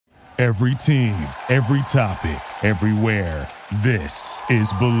Every team, every topic, everywhere. This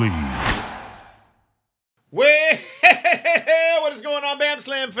is Believe. What is going on, Bam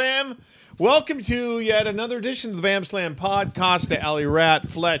Slam fam? Welcome to yet another edition of the Bam Slam podcast. To Ali Rat,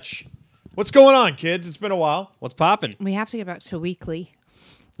 Fletch. What's going on, kids? It's been a while. What's popping? We have to get back to weekly.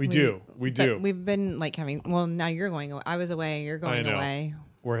 We do. But we've been like having. Well, now you're going away. I was away. You're going away.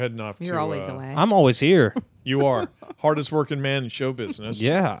 We're heading off. You're always away. I'm always here. You are hardest working man in show business.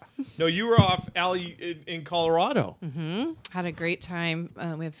 Yeah. No, you were off, Ali, in Colorado. Mm-hmm. Had a great time.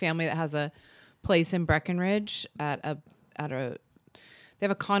 We have family that has a place in Breckenridge at a. They have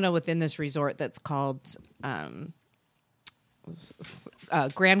a condo within this resort that's called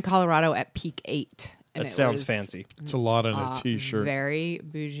Grand Colorado at Peak 8. And That sounds fancy. It's a lot on a t-shirt. Very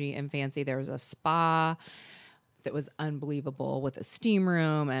bougie and fancy. There was a spa that was unbelievable with a steam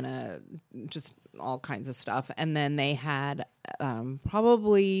room and just all kinds of stuff. And then they had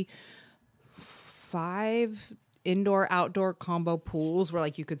probably 5 indoor-outdoor combo pools where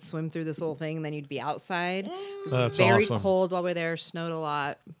like you could swim through this little thing and then you'd be outside. It was That's very awesome. cold while we were there. Snowed a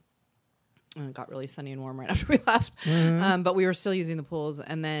lot. And it got really sunny and warm right after we left. Mm-hmm. But we were still using the pools.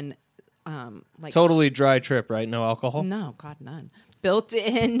 And then Totally dry trip, right? No alcohol? no, God, none. Built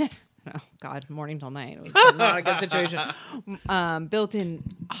in. Oh God, morning till night. It was not a good situation. Built in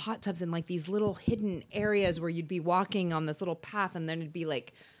hot tubs in like these little hidden areas where you'd be walking on this little path, and then it'd be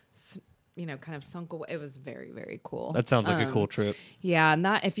like, kind of sunk away. It was very, very cool. That sounds like a cool trip. Yeah, and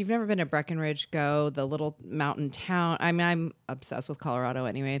that if you've never been to Breckenridge, go the little mountain town. I mean, I'm obsessed with Colorado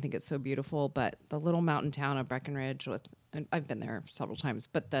anyway. I think it's so beautiful. But the little mountain town of Breckenridge, and I've been there several times,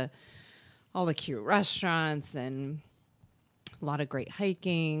 but all the cute restaurants and a lot of great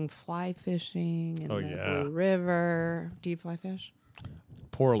hiking, fly fishing, and the Blue River. Do you fly fish?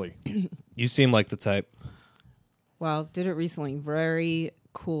 Poorly. You seem like the type. Well, did it recently. Very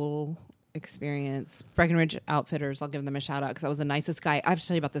cool experience. Breckenridge Outfitters, I'll give them a shout out because that was the nicest guy. I have to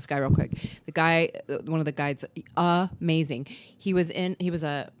tell you about this guy real quick. The guy, one of the guides, amazing. He was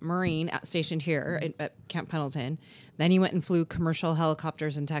a Marine stationed here at Camp Pendleton. Then he went and flew commercial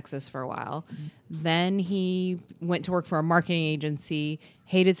helicopters in Texas for a while. Then he went to work for a marketing agency,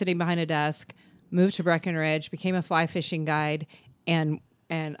 hated sitting behind a desk, moved to Breckenridge, became a fly fishing guide, and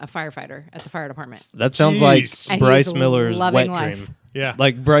a firefighter at the fire department. That sounds Jeez. like And Bryce he's Miller's loving wet life. dream. Yeah.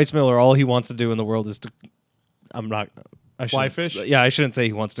 Like Bryce Miller, all he wants to do in the world is to. Fly fish? Yeah, I shouldn't say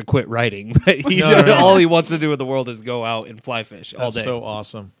he wants to quit writing, but No. all he wants to do in the world is go out and fly fish all That's day. so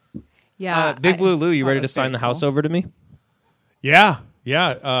awesome. Yeah, Big Blue Lou, you thought ready it to was sign very the house cool. over to me? Yeah.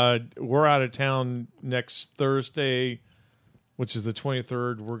 We're out of town next Thursday, which is the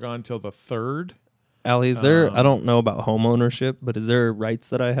 23rd. We're gone till the 3rd. Allie, is there, I don't know about home ownership, but is there rights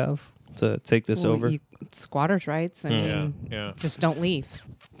that I have to take this Well, over? Squatters' rights. I mean, Yeah. just don't leave.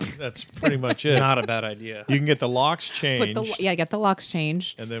 That's pretty much it. Not a bad idea. You can get the locks changed. Get the locks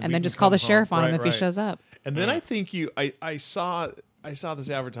changed, And then we and can then just call come the sheriff home. on him Right, if he right. shows up. And then I think I saw this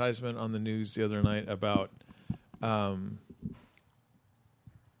advertisement on the news the other night about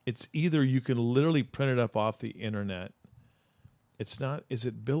it's either you can literally print it up off the internet. It's not. Is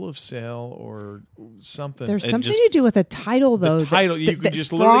it bill of sale or something? There's It something just- to do with the title, though. the title. You The can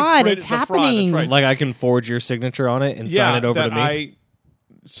just literally fraud. print It's the fraud, that's happening. right. Like I can forge your signature on it and sign it over that to me? I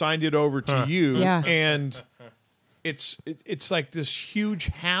signed it over to you. Yeah. And it's like this huge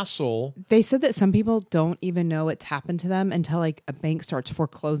hassle They said that some people don't even know it's happened to them until like a bank starts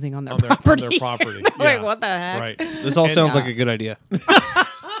foreclosing on their on property. their property. They're like, Yeah. what the heck? Right. This all sounds like a good idea.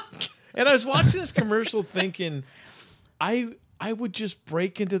 And I was watching this commercial thinking, I would just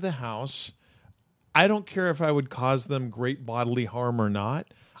break into the house. I don't care if I would cause them great bodily harm or not.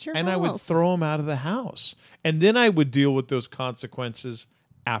 It's your And I would house. throw them out of the house. And then I would deal with those consequences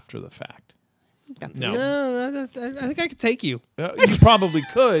after the fact. That's No. No, I think I could take you. You probably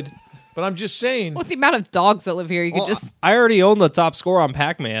could, but I'm just saying. With the amount of dogs that live here, you could just. I already own the top score on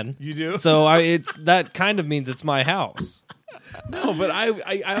Pac-Man. You do? So it's that kind of means it's my house. No, but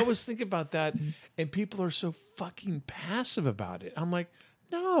I always think about that, and people are so fucking passive about it. I'm like,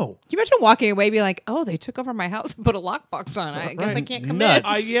 no. Can you imagine walking away, and be like, "Oh, they took over my house and put a lockbox on it. I guess I Right. can't come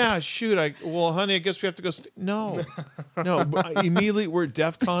Nuts. in." Yeah, shoot. Well, honey, I guess we have to go. No. But immediately we're at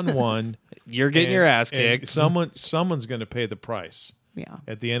DEFCON 1. You're getting your ass and kicked. Someone's going to pay the price. Yeah.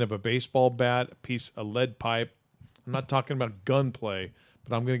 At the end of a baseball bat, a lead pipe. I'm not talking about gunplay,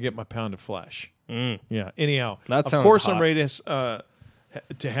 but I'm going to get my pound of flesh. Yeah. Anyhow, That of sounds course, hot. I'm ready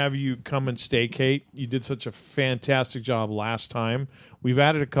to have you come and staycate. You did such a fantastic job last time. We've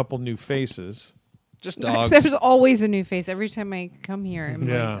added a couple new faces. Just dogs. There's always a new face every time I come here. I'm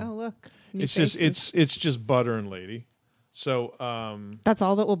Yeah. like, "Oh, look, new It's faces." just it's just butter and lady. So That's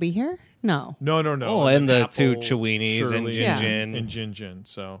all that will be here? No. no. Oh, and the Apple, two Cheweenies and Shirley, Jin and Jin.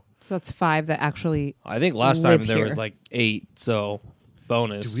 So So that's 5 that actually. I think last time live there here. was like 8, so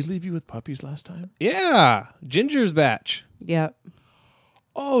bonus. did we leave you with puppies last time? Yeah, Ginger's batch. Yep.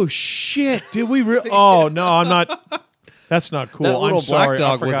 Oh shit! Did we? Oh no, I'm not. That's not cool. That little I'm sorry. black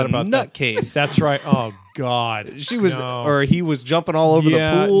dog I was forgot a about that. nutcase. That's right. Oh god, She was, No. or he was jumping all over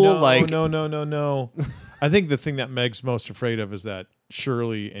Yeah, the pool. No, like, no. I think the thing that Meg's most afraid of is that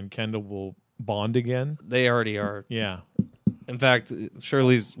Shirley and Kendall will bond again. they already are. Yeah. In fact,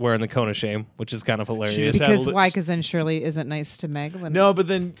 Shirley's wearing the cone of shame, which is kind of hilarious. just had Because a li- why? Because then Shirley isn't nice to Meg. When No, but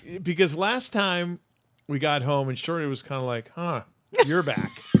then because last time we got home and Shirley was kind of like, "Huh, you're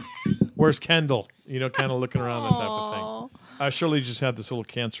back. Where's Kendall?" Kind of looking around that type of thing. Shirley just had this little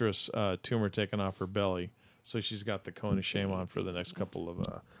cancerous tumor taken off her belly, so she's got the cone of shame on for the next couple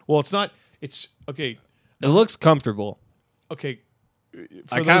of. Well, it's not. It's okay. It looks comfortable. Okay.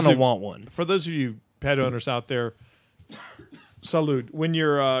 I kind of want one. For those of you pet owners out there, salute. When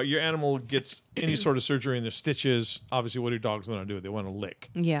your animal gets any sort of surgery and there's stitches, obviously, what do dogs want to do? They want to lick.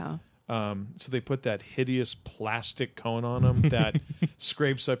 Yeah. So they put that hideous plastic cone on them that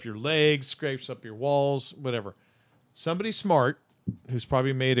scrapes up your legs, scrapes up your walls, whatever. Somebody smart, who's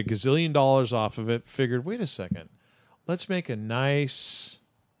probably made a gazillion dollars off of it, figured, wait a second, let's make a nice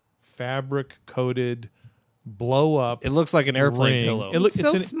fabric-coated, blow-up It looks like an airplane ring. pillow.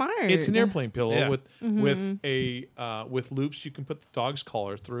 So smart. It's an airplane pillow Yeah. with loops you can put the dog's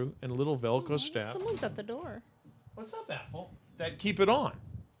collar through and a little Velcro strap. Someone's at the door. What's up, Apple? That keep it on.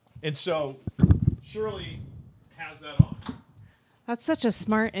 And so Shirley has that on. That's such a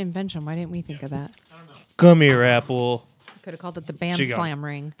smart invention. Why didn't we think of that? I don't know. Come here, Apple. Could have called it the Bam She got- Slam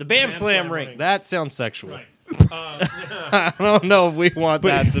ring. The Bam Bam Slam Slam ring. ring. That sounds sexual. Right. I don't know if we want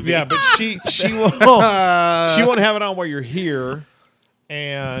that to be. Yeah, but she won't have it on while you're here,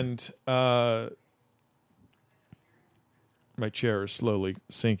 and my chair is slowly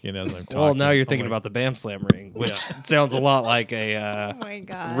sinking as I'm talking. Well, now you're I'm thinking like, about the Bam Slam ring, which sounds a lot like a Oh my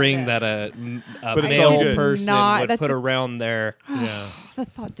god. ring that a But it's all male good. person Not- would that's put a- around there. Yeah, The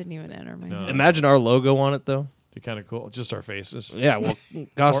thought didn't even enter my head. Imagine our logo on it, though. they're kind of cool. Just our faces. Yeah, well,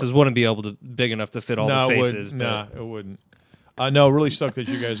 Goss's wouldn't be able to big enough to fit all No, the it faces. wouldn't. but No, it wouldn't. No, really sucked that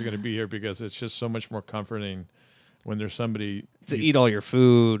you guys are going to be here because it's just so much more comforting when there's somebody to eat all your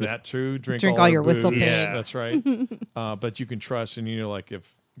food. that true drink Drink all all our your whistle booze. pig. Yeah. That's right. But you can trust, and like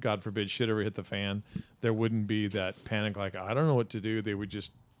if God forbid shit ever hit the fan, there wouldn't be that panic. Like I don't know what to do. They would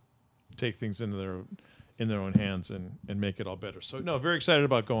just take things into their own hands and make it all better. So no, very excited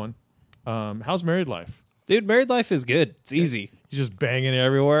about going. How's married life? Dude, married life is good. It's easy. You just banging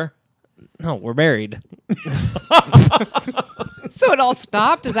everywhere. No, we're married. So it all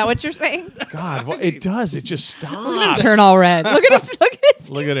stopped? Is that what you're saying? God, well, it does. It just stops. Turn all red. Look at him. Look at his.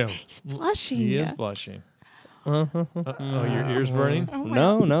 Look at him. He's blushing. He is blushing. Oh, your ears burning? Oh my-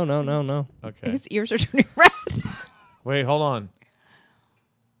 No. Okay. His ears are turning red. Wait, hold on.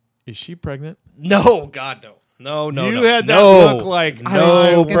 Is she pregnant? No, God, no. No. You had that no. look like I No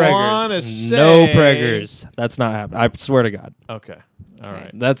was just gonna wanna preggers. No say- preggers. That's not happening. I swear to God. Okay. All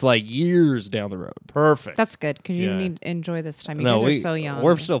right. That's like years down the road. Perfect. That's good because you Yeah. need to enjoy this time. You No, guys are so young.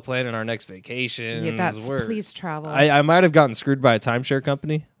 we're still planning our next vacation. Yeah, that's please travel. I might have gotten screwed by a timeshare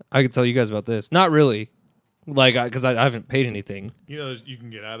company. I could tell you guys about this. Not really. Like, because I haven't paid anything. you can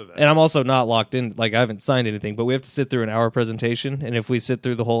get out of that. And I'm also not locked in. Like, I haven't signed anything, but we have to sit through an hour presentation. And if we sit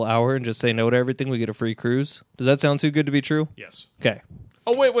through the whole hour and just say no to everything, we get a free cruise. Does that sound too good to be true? Yes. Okay.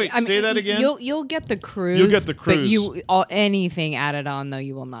 Oh, wait. I mean, Say that again. You'll get the cruise. You'll get the But cruise. anything added on though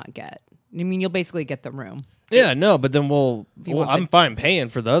you will not get. I mean, you'll basically get the room. Yeah, no, but then you want I'm the- fine paying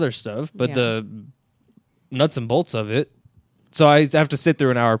for the other stuff, but Yeah. the nuts and bolts of it. So I have to sit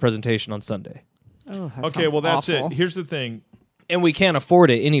through an hour presentation on Sunday. Oh, that Okay, sounds well, that's awful. it. Here's the thing. And we can't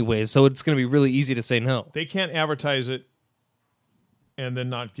afford it anyway, so it's going to be really easy to say no. They can't advertise it and then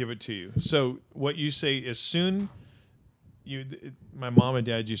not give it to you. So what you say is soon my mom and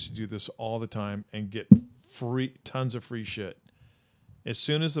dad used to do this all the time and get tons of free shit. As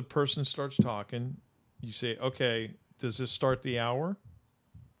soon as the person starts talking, you say, "Okay, does this start the hour?"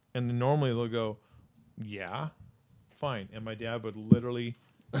 And then normally they'll go, "Yeah, fine." And my dad would literally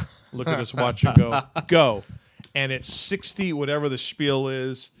look at his watch and go. And it's 60, whatever the spiel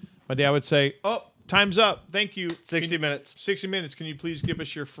is. My dad would say, "Oh, time's up. Thank you. 60 minutes. 60 minutes. Can you please give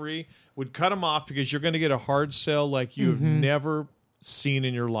us your free?" Would cut them off because you're going to get a hard sell like you've never seen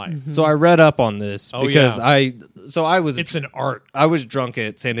in your life. So I read up on this Oh, because yeah. I was It's an art. I was drunk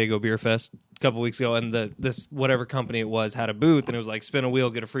at San Diego Beer Fest a couple weeks ago, and this whatever company it was had a booth, and it was like spin a wheel,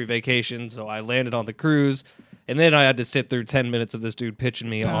 get a free vacation. So I landed on the cruise. And then I had to sit through 10 minutes of this dude pitching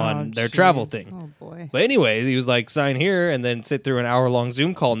me on their jeez. travel thing. Oh boy. But anyways, he was like, sign here and then sit through an hour-long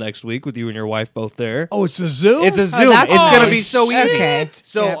Zoom call next week with you and your wife both there. Oh, it's a Zoom? It's a Zoom. that's It's going to nice. be so easy. Okay.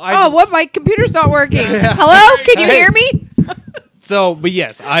 So Yeah. I what? My computer's not working. Hello? Can you hear me? So, but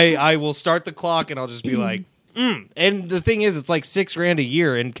yes, I will start the clock and I'll just be like, And the thing is, it's like $6,000 a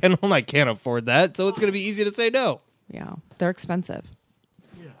year, and Kendall and I can't afford that, so it's going to be easy to say no. Yeah, they're expensive.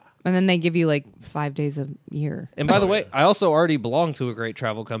 And then they give you like 5 days a year. And by the way, I also already belong to a great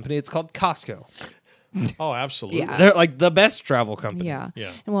travel company. It's called Costco. Oh, absolutely. Yeah. They're like the best travel company. Yeah.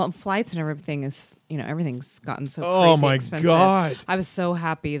 Yeah. And well, flights and everything is, everything's gotten so Oh, crazy my expensive. God. I was so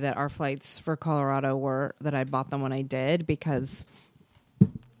happy that our flights for Colorado were, that I bought them when I did, because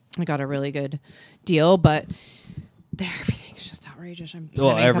I got a really good deal, but everything's just outrageous. I'm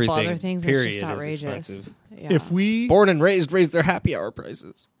Well, having a couple everything, other things. period, It's just is outrageous. expensive. Yeah. If we... Born and raised their happy hour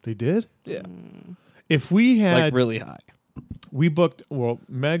prices. They did? Yeah. If we had... Like really high. We booked... Well,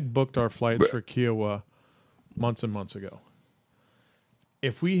 Meg booked our flights for Kiowa months and months ago.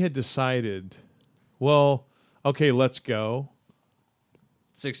 If we had decided, well, okay, let's go.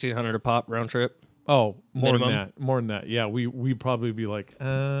 $1,600 a pop round trip. Oh, more Minimum? than that. More than that. Yeah, we'd probably be like,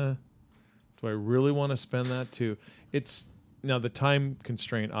 do I really want to spend that too? It's... Now, the time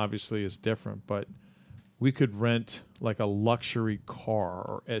constraint obviously is different, but we could rent like a luxury car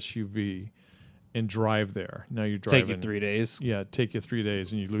or SUV and drive there. Now you're driving. Take you 3 days. Yeah, take you 3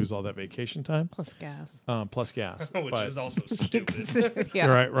 days and you lose all that vacation time Plus gas. plus gas. Which But- is also stupid. Yeah.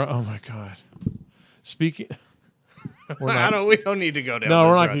 right. Oh my god. Speaking, we're I not. we don't need to go down No, this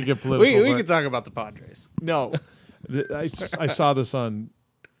we're not road. gonna get political, We but- can talk about the Padres. No, I saw this on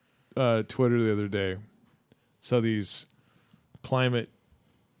Twitter the other day. So these climate,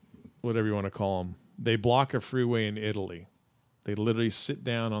 whatever you want to call them, they block a freeway in Italy. They literally sit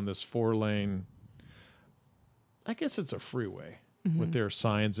down on this 4-lane. I guess it's a freeway with their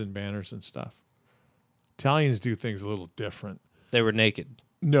signs and banners and stuff. Italians do things a little different. They were naked.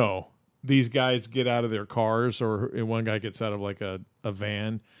 No, these guys get out of their cars, or one guy gets out of like a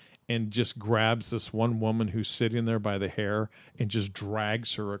van and just grabs this one woman who's sitting there by the hair and just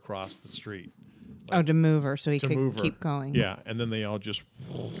drags her across the street Oh, to move her so he to could move her. keep going. Yeah, and then they all just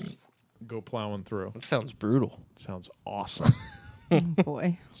go plowing through. That sounds brutal. Sounds awesome. Oh,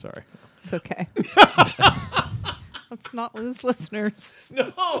 boy. Sorry. It's okay. Let's not lose listeners.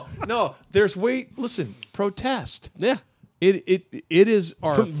 No. There's listen, protest. Yeah. It is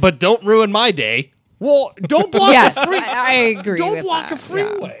our. But don't ruin my day. Well, don't block Yes, a free. I agree. Don't with block that. a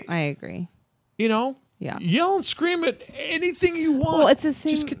freeway. Yeah, I agree. You know. Yeah. Yell and scream at anything you want. Well, it's the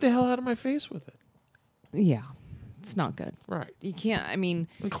same- Just get the hell out of my face with it. Yeah. It's not good. Right. You can't, I mean,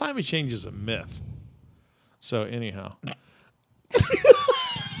 And climate change is a myth. So anyhow.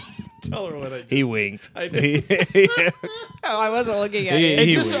 Tell her what I did. He winked. I did. oh, I wasn't looking at He- it. And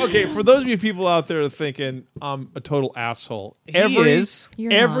he just would. okay, for those of you people out there thinking I'm a total asshole. is.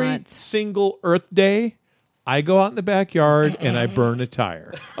 You're every not. single Earth Day, I go out in the backyard and I burn a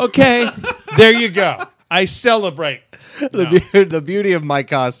tire. Okay, there you go. I celebrate. The beauty of Mike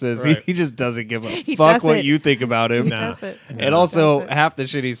Costa is Right. he just doesn't give a He fuck what doesn't. you think about him. He does it. And also, Does it. half the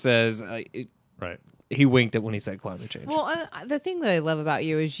shit he says, Right. he winked at when he said climate change. Well, the thing that I love about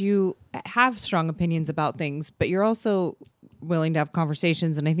you is you have strong opinions about things, but you're also willing to have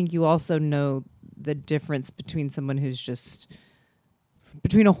conversations. And I think you also know the difference between someone who's just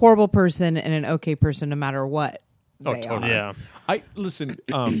between a horrible person and an okay person, no matter what. Oh, they totally. are. yeah. I listen.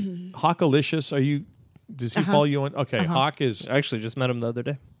 Hawkalicious, are you? Does he follow you on? Okay, Hawk is. I actually just met him the other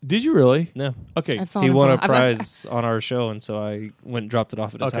day. Did you really? No. Okay. I've He fallen won a for- prize on our show, and so I went and dropped it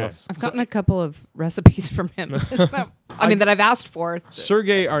off at his Okay. house. I've gotten a couple of recipes from him. Isn't that- I mean, that I've asked for.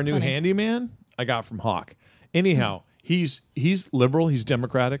 Sergey, our new handyman, I got from Hawk. Anyhow, he's liberal. He's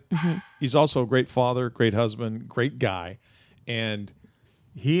Democratic. He's also a great father, great husband, great guy, and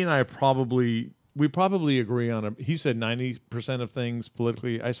he and I probably agree on him. He said 90% of things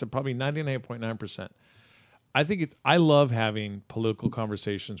politically. I said probably 99.9%. I think I love having political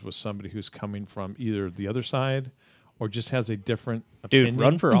conversations with somebody who's coming from either the other side or just has a different opinion. Dude,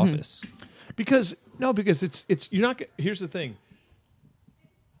 run for office. Because it's you're not. Here's the thing.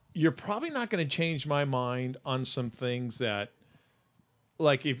 You're probably not going to change my mind on some things that,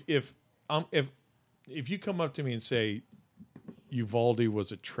 like, if you come up to me and say Uvalde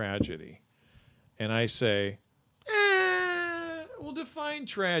was a tragedy, and I say, well, define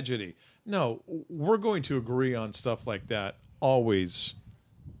tragedy. No, we're going to agree on stuff like that always,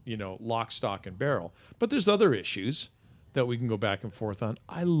 lock, stock, and barrel. But there's other issues that we can go back and forth on.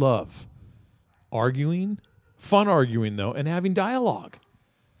 I love arguing, fun arguing, though, and having dialogue.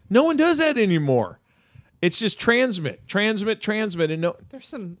 No one does that anymore. It's just transmit, and no. There's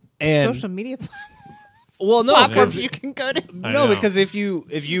some And- social media Well, no, platforms because you can go to. I no, know. because if you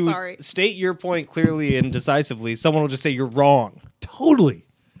Sorry. state your point clearly and decisively, someone will just say you're wrong. Totally.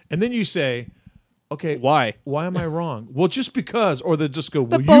 And then you say, okay, Why? Why am I wrong? Well, just because, or they just go,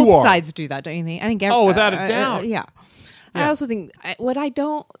 well, But you both are. sides do that, don't you think? I think. Without a doubt. Yeah. I also think what I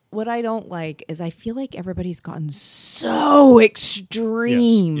don't like is I feel like everybody's gotten so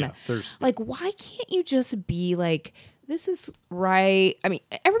extreme. Yes, yeah, there's- like, why can't you just be like, this is right? I mean,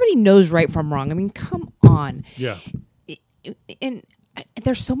 everybody knows right from wrong. I mean, come on. Yeah. And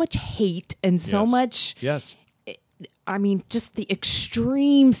there's so much hate and so Yes. much. Yes. I mean, just the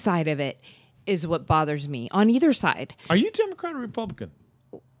extreme side of it is what bothers me on either side. Are you Democrat or Republican?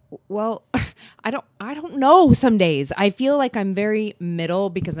 Well, I don't know. Some days I feel like I'm very middle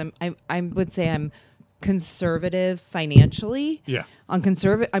because I would say I'm conservative financially. Yeah. I'm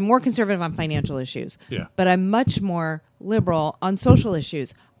more conservative on financial issues. Yeah. But I'm much more liberal on social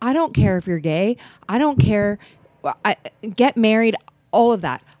issues. I don't care if you're gay. I don't care. I get married. All of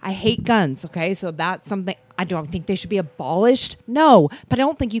that. I hate guns. Okay, so that's something. I don't think they should be abolished. No, but I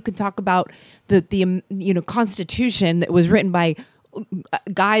don't think you can talk about the Constitution that was written by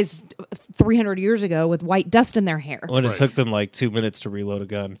guys 300 years ago with white dust in their hair. When it took them like 2 minutes to reload a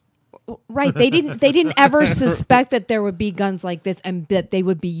gun. Right. They didn't ever suspect that there would be guns like this and that they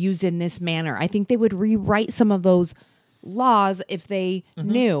would be used in this manner. I think they would rewrite some of those laws if they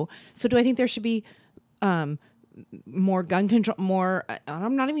knew. So do I think there should be more gun control, more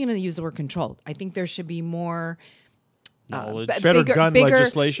I'm not even going to use the word controlled. I think there should be more Knowledge. Better gun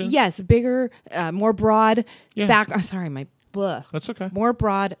legislation? Yes, bigger, more broad Yeah. sorry, my blah. That's okay. More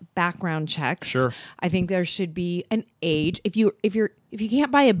broad background checks. Sure. I think there should be an age. If you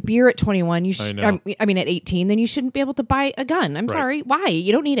can't buy a beer at 21, you should. I know. I mean, at 18, then you shouldn't be able to buy a gun. I'm Right. sorry. Why?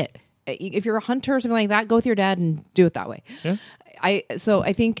 You don't need it. If you're a hunter or something like that, go with your dad and do it that way. Yeah. So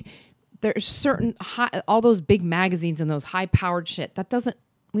I think there's certain all those big magazines and those high powered shit that doesn't.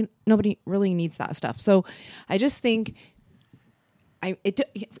 Nobody really needs that stuff. So I just think.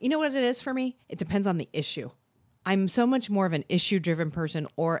 You know what it is for me? It depends on the issue. I'm so much more of an issue-driven person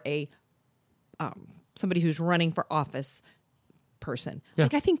or a somebody who's running for office person. Yeah.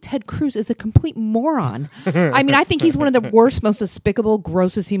 Like I think Ted Cruz is a complete moron. I mean, I think he's one of the worst, most despicable,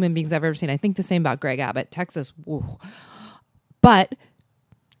 grossest human beings I've ever seen. I think the same about Greg Abbott, Texas. Woo. But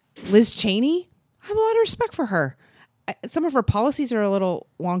Liz Cheney, I have a lot of respect for her. Some of her policies are a little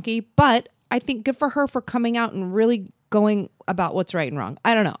wonky, but I think good for her for coming out and really going about what's right and wrong.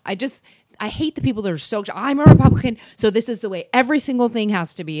 I don't know. I hate the people that are so, I'm a Republican, so this is the way every single thing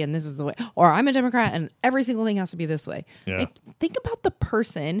has to be, and this is the way, or I'm a Democrat, and every single thing has to be this way. Yeah. Like, think about the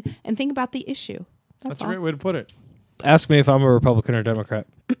person and think about the issue. That's a all. great way to put it. Ask me if I'm a Republican or Democrat.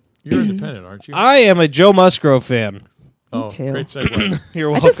 You're independent, aren't you? I am a Joe Musgrove fan. Oh, too. great segue. You're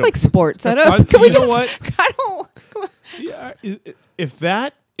I welcome. just like sports. I don't. Can You we know just? what? I don't. Come on. Yeah,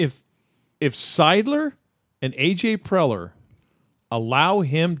 if Seidler and AJ Preller allow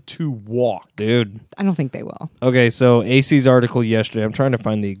him to walk, Dude. I don't think they will. Okay, so AC's article yesterday, I'm trying to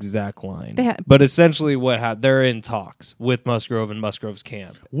find the exact line. But essentially what happened, they're in talks with Musgrove and Musgrove's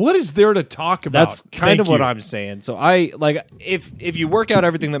camp. what is there to talk about? That's kind of Thank what you. I'm saying. So I like if you work out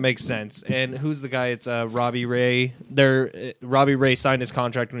everything that makes sense, and who's the guy? It's Robbie Ray. Robbie Ray signed his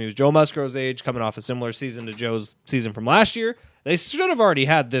contract when he was Joe Musgrove's age, coming off a similar season to Joe's season from last year. They should have already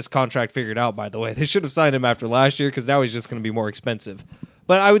had this contract figured out, by the way. They should have signed him after last year because now he's just going to be more expensive.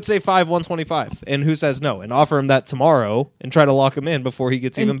 But I would say 125, and who says no? And offer him that tomorrow and try to lock him in before he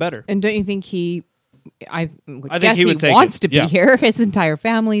gets even better. And don't you think he? I think guess he would take wants it. to be Yeah. here. His entire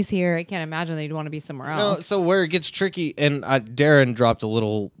family's here. I can't imagine they'd want to be somewhere No, else. so where it gets tricky, and Darren dropped a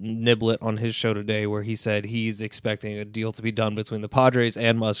little niblet on his show today where he said he's expecting a deal to be done between the Padres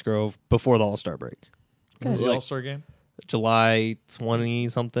and Musgrove before the All-Star break. Was the All-Star game? July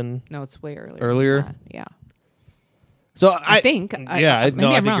 20-something. No, it's way earlier. Earlier? than that. Yeah. So I think. no, maybe I I'm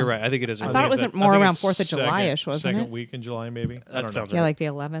think wrong. you're right. I think it is. I earlier. thought it was It's more I think around it's 4th of July-ish, wasn't second it? week in July, maybe. I don't sounds know. Yeah, like the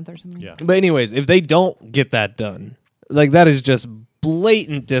 11th or something. Yeah. But anyways, if they don't get that done, like that is just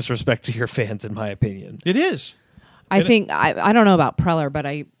blatant disrespect to your fans, in my opinion. It is. I think I don't know about Preller, but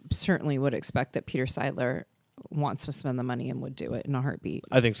I certainly would expect that Peter Seidler wants to spend the money and would do it in a heartbeat.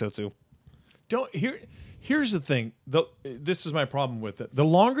 I think so too. Here's the thing. This is my problem with it. The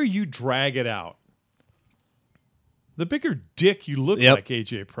longer you drag it out, the bigger dick you look Yep. like,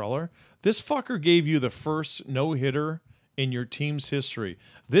 AJ Preller. This fucker gave you the first no-hitter in your team's history.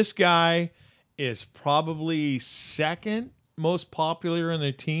 This guy is probably second most popular in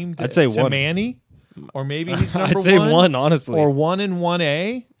the team I'd say to one. Manny. Or maybe he's number I'd say one. one, honestly. Or 1 in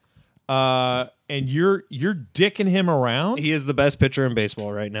 1A. and you're dicking him around. He is the best pitcher in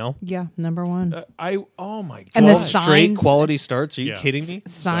baseball right now. Yeah, number one. Oh my god! And the 12 straight signs- quality starts. Are you Yeah. kidding me?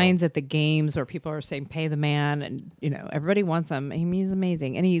 Signs at the games where people are saying "pay the man," and everybody wants him. I mean, he's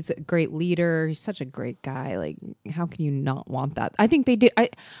amazing, and he's a great leader. He's such a great guy. Like, how can you not want that? I think they do. I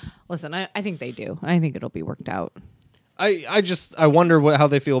think they do. I think it'll be worked out. I wonder how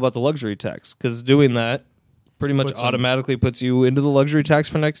they feel about the luxury tax, because doing that pretty much Puts them- automatically puts you into the luxury tax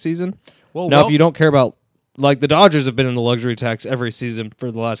for next season. Well, now, well- if you don't care about, like, the Dodgers have been in the luxury tax every season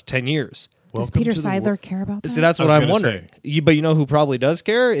for the last 10 years. Does Welcome Peter to the Seidler care about that? See, that's I what was I'm gonna wondering. But you know who probably does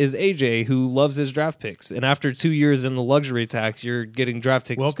care is AJ, who loves his draft picks. And after 2 years in the luxury tax, you're getting draft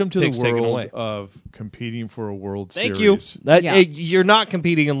picks. Welcome to picks the taken world away. of competing for a World Thank Series. you. That Yeah. you're not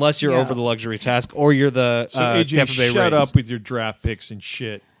competing unless you're Yeah. over the luxury task or you're the So AJ, Tampa Bay shut Rays. up with your draft picks and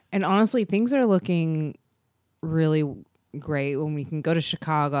shit. And honestly, things are looking really great when we can go to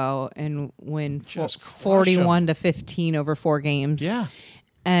Chicago and win Just crush 41 to 15 over 4 games. Yeah.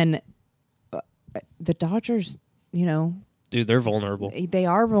 And the Dodgers, Dude, they're vulnerable. they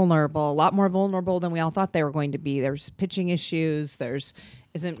are vulnerable, a lot more vulnerable than we all thought they were going to be. There's pitching issues. Is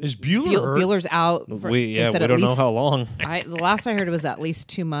Buehler hurt? Bueller's out. We they said don't at know least- how long. The last I heard it was at least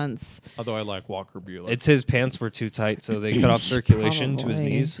 2 months. Although I like Walker Buehler. It's his pants were too tight, so they cut off circulation to his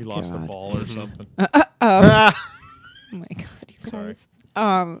Probably. knees. he lost the God. ball or something. Oh my god, you guys.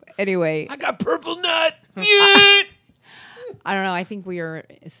 Anyway, I got purple nut. I don't know. I think we are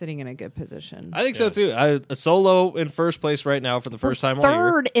sitting in a good position. I think so too. A Solo in first place right now for the first time all year.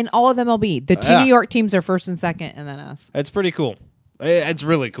 Third in all of MLB. The two Yeah. New York teams are first and second, and then us. It's pretty cool. It's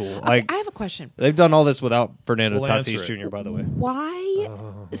really cool. Like I have a question. they've done all this without Fernando We'll answer Tatis it. Jr. By the way, Why?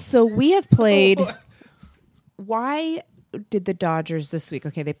 So we have played. Why did the Dodgers this week?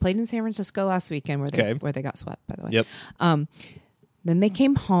 Okay, they played in San Francisco last weekend where they got swept. By the way. Yep. Then they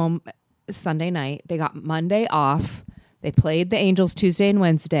came home Sunday night. They got Monday off. They played the Angels Tuesday and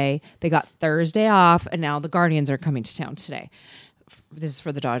Wednesday. They got Thursday off, and now the Guardians are coming to town today. This is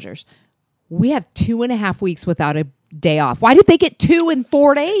for the Dodgers. We have 2.5 weeks without a day off. Why did they get 2 in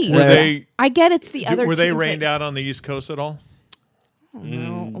 4 days? Were they- I get it's the other. Were they teams rained that- out on the East Coast at all?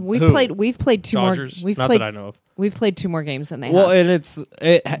 No. We've Who? played. We've played 2 Dodgers? more. We've not played. that I know of. We've played 2 more games than they Well, have.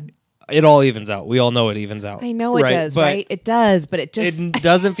 and it all evens out. We all know it evens out. I know it does, But right? It does, but it just. It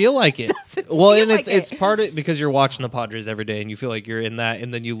doesn't feel like it. doesn't Well, feel and it's like it. it's part of because you're watching the Padres every day and you feel like you're in that,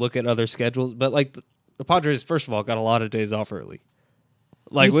 and then you look at other schedules. But like the Padres, first of all, got a lot of days off early.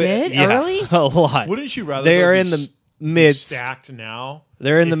 Like We did? Early? a lot. Wouldn't you rather They they'll are be in the midst. stacked now?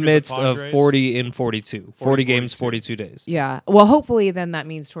 They're in if the you're midst of Padres? 40 and 42. 40 games, 42. 42 days. Yeah. Well, hopefully, then that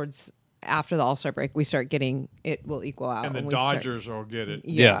means towards after the All-Star break, we start getting it will equal out, And the we start- Dodgers will get it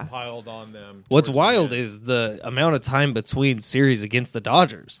Yeah. piled on them. What's towards the wild end. is the amount of time between series against the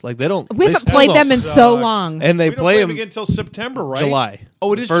Dodgers. Like they don't. We they haven't still played don't- them in so sucks. long. and they we don't play play them again until September, right? July.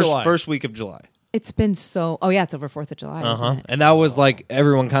 Oh, it is first, July. First week of July. It's been so. Oh yeah, it's over 4th of July, isn't it? And that was like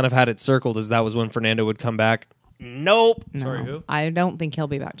everyone kind of had it circled as that was when Fernando would come back. Nope. No, Sorry, who? I don't think he'll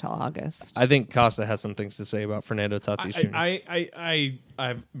be back till August. I think Costa has some things to say about Fernando Tatis Jr.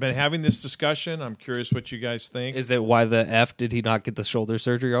 I've been having this discussion. I'm curious what you guys think. Is it why the F did he not get the shoulder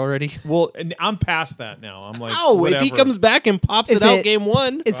surgery already? Well, and I'm past that now. I'm like, Oh, if he whatever. comes back and pops Is it out it- game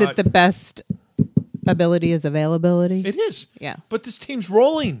one. Is it the best ability is availability? It is. Yeah. But this team's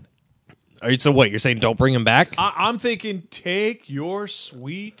rolling. So what, you're saying don't bring him back? I'm thinking, take your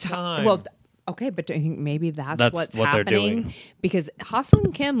sweet time. Well, okay, but do you think maybe that's what's what they're happening? doing. Because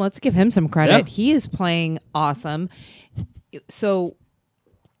Ha-Seong Kim, let's give him some credit. Yeah. He is playing awesome. So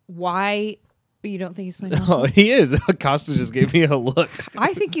why you don't think he's playing awesome? Oh, he is. Costa just gave me a look.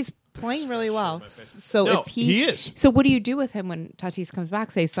 I think he's playing really well. So No, if he is. So what do you do with him when Tatis comes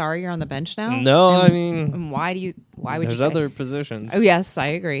back? Say sorry, you're on the bench now. No, I And- mean, and why would there's you? Say? other positions Oh yes, I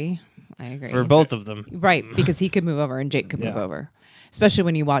agree. for both of them. Right, because he could move over and Jake could move Yeah. over. Especially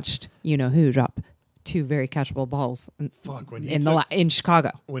when you watched, who drop 2 very catchable balls when he in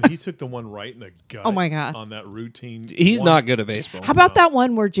Chicago. when he took the one right in the gut. Oh, my God. On that routine, He's one- not good at baseball. How about that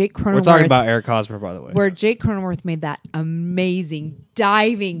one where Jake Cronenworth? We're talking about Eric Hosmer, by the way. where Jake Cronenworth made that amazing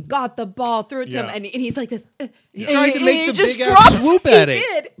diving, got the ball, threw it to him, Yeah. and he's like this. He tried to make the just big-ass drops swoop it. at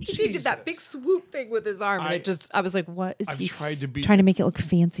it. He did that big swoop thing with his arm, and I was like, what is I've he tried to be- trying to make it look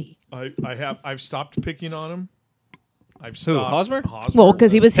fancy? I've stopped picking on him. I've Who, stopped. Hosmer? Well,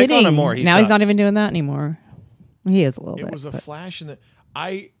 because he was Pick on hitting. him more. He Now he's not sucks. even doing that anymore. He is a little It bit. was a but- flash in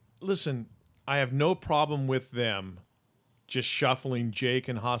the. Listen. I have no problem with them just shuffling Jake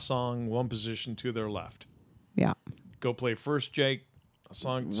and Hassan one position to their left. yeah. Go play first, Jake.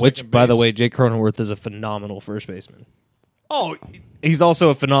 Hassan, Which, second by the base. way, Jake Cronenworth is a phenomenal first baseman. Oh, he's also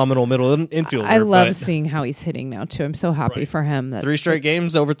a phenomenal middle infielder. I love but seeing how he's hitting now too. I'm so happy for him. That 3 strait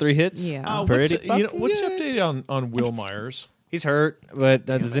games over 3 hits. Yeah. Pretty what's fucking what's good. updated on Will Myers? He's hurt, but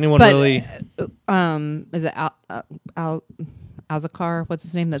does anyone But really? Is it Alzakar? What's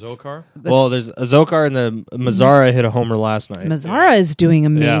his name? That's Zokar? Well, there's Azokar and the Mazzara hit a homer last night. Mazzara is doing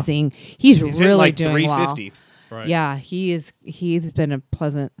amazing. He's He's really hitting like doing well. 350. Right. Yeah, he is. He's been a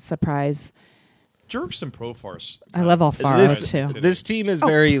pleasant surprise. Jerks and Profars. I love Alfaro This, too. this team is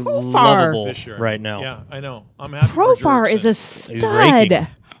very Profar. lovable This year. right now. Yeah, I know. I'm happy for Profar Jerks is a and, raking. stud.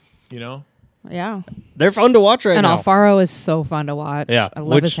 you know, Yeah, They're fun to watch right and now. Alfaro is so fun to watch. Yeah, I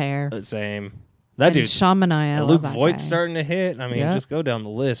love his hair. Same. That And dude. Sean Manaea, I love Luke that Voigt's guy. starting to hit. I mean, Yeah. just go down the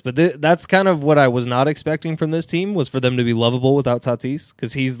list. But that's kind of what I was not expecting from this team, was for them to be lovable without Tatis,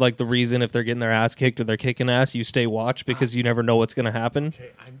 because he's like the reason if they're getting their ass kicked or they're kicking ass, you stay watch because you never know what's going to happen.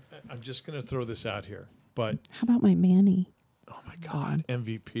 okay, I'm just going to throw this out here, but How about my Manny? oh my God,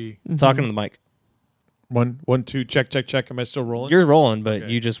 MVP. Talking to the mic. 1, 1, 2, check. Am I still rolling? You're rolling, but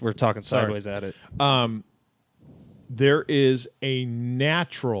Okay. you just were talking Sorry. sideways at it. There is a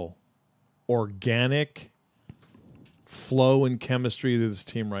natural, organic flow and chemistry to this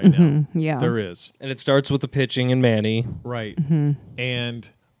team right now. Yeah. There is. And it starts with the pitching and Manny. Right. And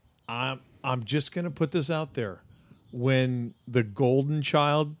I'm just going to put this out there. When the golden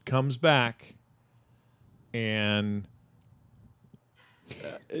child comes back and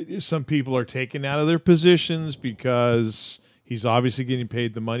some people are taken out of their positions because he's obviously getting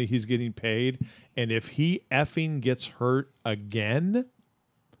paid the money he's getting paid, and if he effing gets hurt again,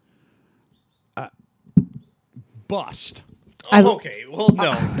 bust. I- Okay, well,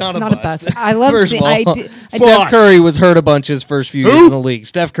 no, not a Not a bust. bust. I love First seeing. of all, I do. Steph Curry was hurt a bunch his first few years in the league.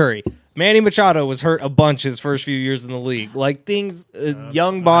 Steph Curry. Manny Machado was hurt a bunch his first few years in the league. Like things,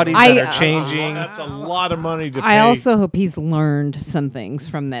 young bodies that are changing. That's a lot of money to pay. I also hope he's learned some things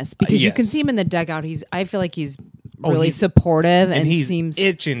from this because you can yes. see him in the dugout. I feel like he's really he's- supportive and he's seems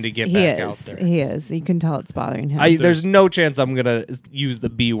itching to get he back is. out there. He is. You can tell it's bothering him. There's no chance I'm gonna use the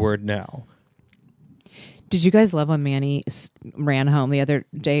B word now. Did you guys love when Manny ran home the other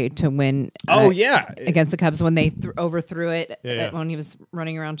day to win? Oh yeah, Against the Cubs when they overthrew it Yeah. when he was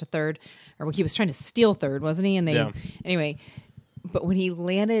running around to third, or he was trying to steal third, wasn't he? And they anyway, but when he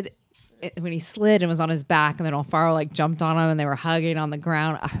landed, when he slid and was on his back, and then Alfaro like jumped on him and they were hugging on the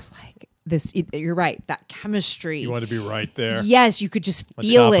ground, I was like, "This, you're right. That chemistry. You want to be right there. Yes, you could just On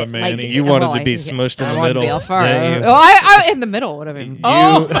feel top it. of Like Manny. You wanted well, to be I think smushed in I the wanted to be middle, Alfaro. didn't you? Oh, I in the middle would have been.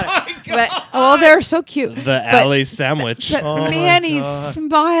 They're so cute. the alley sandwich. But Manny's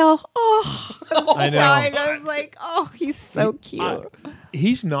smile. Oh, I know. dying. I was like, oh, he's so cute.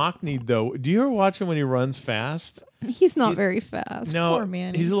 He's knock-kneed, though. Do you ever watch him when he runs fast? He's not very fast. No, Poor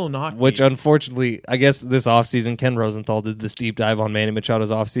Manny. he's a little knock-kneed. Which, unfortunately, I guess this offseason, Ken Rosenthal did this deep dive on Manny Machado's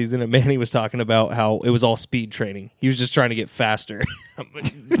offseason, and Manny was talking about how it was all speed training. He was just trying to get faster.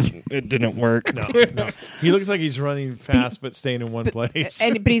 It didn't work. No. He looks like he's running fast but staying in one place.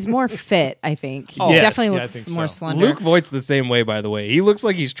 but he's more fit, I think. He Yes. definitely Yeah, I looks think more so. slender. Luke Voigt's the same way, by the way. He looks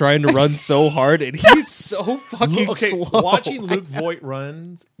like he's trying to run so hard, and he's so fucking Okay, slow. watching Luke Voigt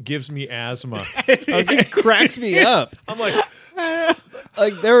run gives me asthma. It cracks me up. I'm like,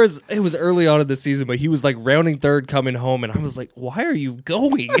 Like it was early on in the season, but he was like rounding third coming home, and I was like, "Why are you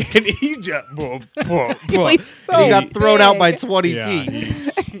going?" And he just boom, boom, boom. He's so And he got thrown out by big. 20 yeah, feet.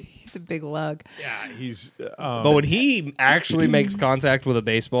 He's a big lug. he's. But when he actually makes contact with a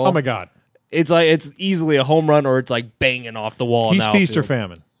baseball, Oh my God, it's like it's easily a home run or it's like banging off the wall. in he's the feast or outfield.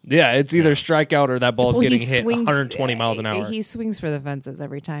 famine. Yeah, it's either strikeout or that ball's Well, getting he hit swings- 120 miles an hour. He swings for the fences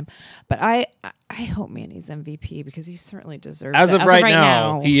every time. But I hope Manny's MVP because he certainly deserves As it. of right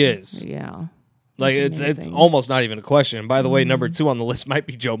now, he is. Yeah. Like That's it's amazing. almost not even a question. And by the way, number 2 on the list might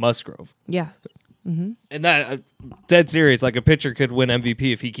be Joe Musgrove. Yeah. And that dead serious, like a pitcher could win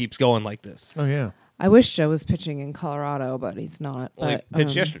MVP if he keeps going like this. Oh yeah. I wish Joe was pitching in Colorado, but he's not. Well, he But,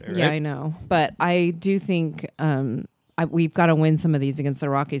 pitched yesterday, Yeah, right? I know. But I do think we've got to win some of these against the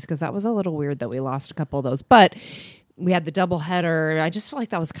Rockies because that was a little weird that we lost a couple of those. But we had the doubleheader. I just felt like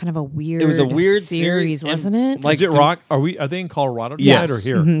that was kind of a weird. It was a weird series, wasn't and, it? like, Is it rock? Are they in Colorado tonight Yes. or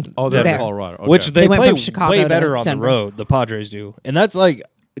here? Oh, they're in There. Colorado. Okay. Which they went play from Chicago way to better on Denver. the road. The Padres do, and that's like,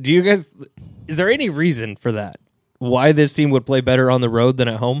 do you guys? Is there any reason for that? Why this team would play better on the road than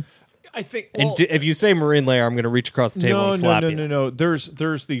at home? I think. And if you say Marine Layer, I'm going to reach across the table and slap you. No. There's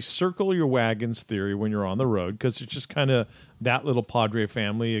the circle your wagons theory when you're on the road because it's just kind of that little Padre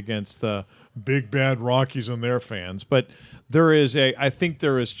family against the big bad Rockies and their fans. But I think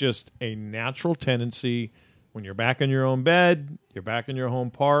there is just a natural tendency when you're back in your own bed, you're back in your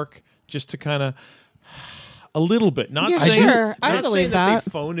home park, just to kind of a little bit. Not Yeah, saying, sure. I not believe saying that that.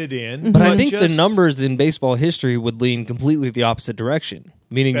 they phone it in, But I think the just- numbers in baseball history would lean completely the opposite direction.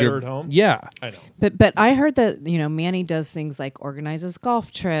 Meaning Better you're at home? Yeah. I know. But I heard that Manny does things like organizes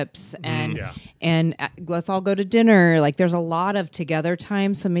golf trips and Yeah. and let's all go to dinner. Like there's a lot of together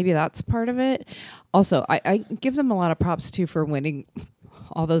time, so maybe that's part of it. Also, I give them a lot of props too for winning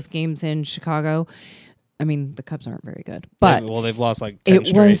all those games in Chicago. I mean, the Cubs aren't very good, but They've lost like 10 it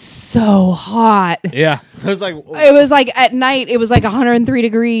straight. was so hot. Yeah. It was like It was like at night. It was like 103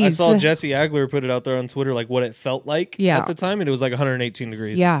 degrees. I saw Jesse Agler put it out there on Twitter, like what it felt like Yeah. at the time, and it was like 118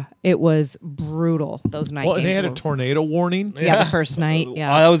 degrees. Yeah, it was brutal. Those night Well, games. they had a were- tornado warning. yeah, the first night.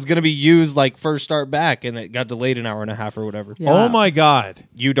 Yeah. I was going to be used like first start back, and it got delayed an hour and a half or whatever. Yeah. Oh my God!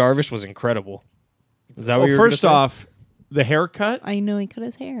 Yu Darvish was incredible. Is that what Well, you were first gonna say? off, the haircut. I know he cut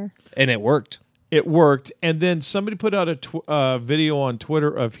his hair. And it worked. It worked, and then somebody put out a video on Twitter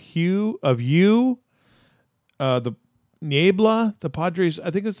of the Niebla, the Padres.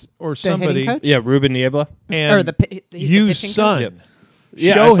 I think it's or The hitting somebody, coach? Yeah, Ruben Niebla. and Or he's the Yu's pitching coach? son, Yep.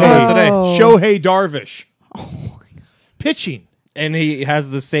 Yeah, I saw that today. Oh. Shohei Darvish, pitching. And he has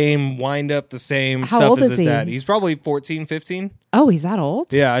the same wind up, the same How stuff old as is his he? dad. He's probably 14, 15. Oh, he's that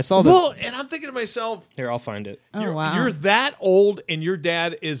old? Yeah, I saw this. Well, and I'm thinking to myself, Here, I'll find it. Oh, you're, wow. you're that old, and your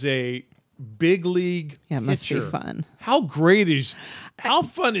dad is a big league Yeah, it must be pitcher. fun. How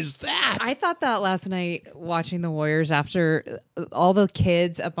fun is that? I thought that last night watching the Warriors after all the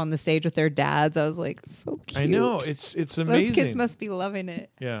kids up on the stage with their dads. I was like, so cute. I know it's Those amazing. kids must be loving it.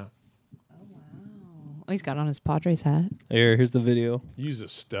 Yeah, Oh, he's got on his Padres hat. Here's the video. use a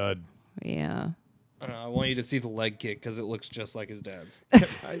stud. Yeah. I want you to see the leg kick because it looks just like his dad's.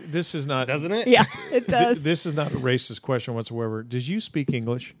 This is not. Doesn't it? Yeah, it does. This is not a racist question whatsoever. Did you speak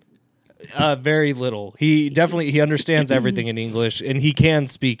English? Very little. He understands everything in English, and he can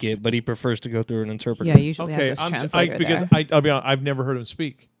speak it, but he prefers to go through an interpreter. Yeah, usually Okay, has his translator because there. I'll be honest, I've never heard him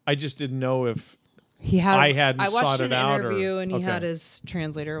speak. I just didn't know if He has. I hadn't I watched sought an it out, or- interview and he okay. had his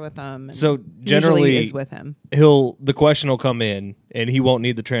translator with him. And So usually generally, is with him. the question will come in, and he won't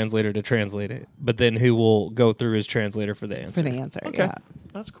need the translator to translate it, but then he will go through his translator for the answer. For the answer. Okay, Yeah.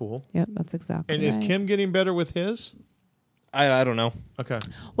 that's cool. Yep, that's exactly. And is right. Kim getting better with his? I don't know. Okay,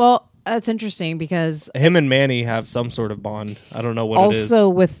 Well, that's interesting because Him and Manny have some sort of bond. I don't know what it is. also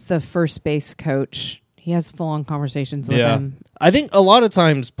with the first base coach, he has full-on conversations with him. I think a lot of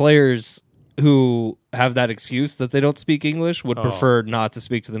times players who have that excuse that they don't speak English would prefer not to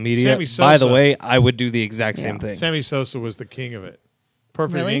speak to the media. Sammy By the Sosa. way, I would do the exact same Yeah. thing. Sammy Sosa was the king of it.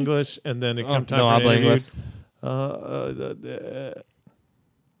 Perfect Really? English, and then it Oh, come time no for an habla interview. inglés.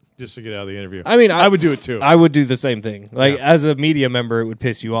 Just to get out of the interview. I mean, I would do it too. I would do the same thing. Like Yeah. as a media member, it would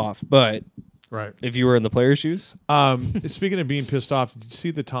piss you off. But right. if you were in the player's shoes, Speaking of being pissed off, did you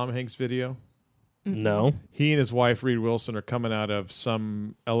see the Tom Hanks video? no. He and his wife Reed Wilson are coming out of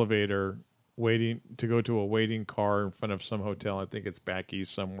some elevator waiting to go to a waiting car in front of some hotel. I think it's back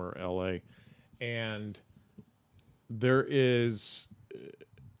east somewhere, L.A. And there is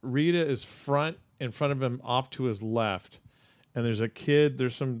Rita is in front of him off to his left, and there's a kid.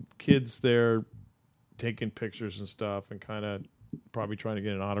 There's some kids there taking pictures and stuff, and kind of probably trying to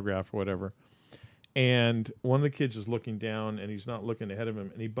get an autograph or whatever. And one of the kids is looking down, and he's not looking ahead of him,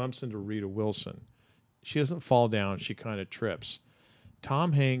 and he bumps into Rita Wilson. She doesn't fall down. She kind of trips.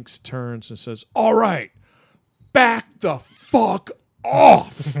 Tom Hanks turns and says, "All right, back the fuck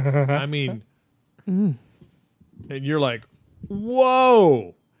off." I mean, and you're like,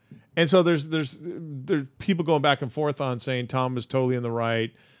 whoa. And so there's people going back and forth on saying Tom was totally in the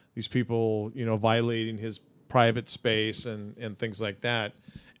right. These people, violating his private space and things like that.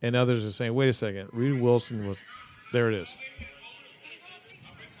 And others are saying, wait a second, Reed Wilson was, there it is.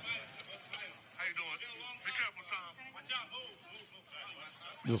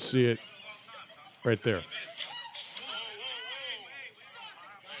 You'll see it right there.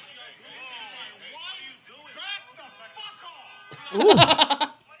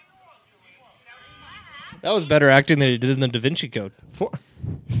 That was better acting than he did in the Da Vinci Code.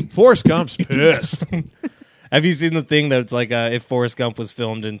 Forrest Gump's pissed. Have you seen the thing that's like if Forrest Gump was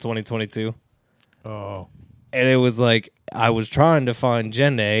filmed in 2022? Oh. And it was like, I was trying to find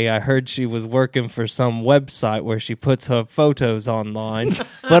Jenny. I heard she was working for some website where she puts her photos online,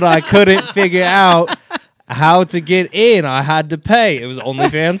 but I couldn't figure out how to get in. I had to pay. It was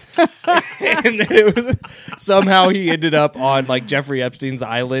OnlyFans. And then it was somehow he ended up on like Jeffrey Epstein's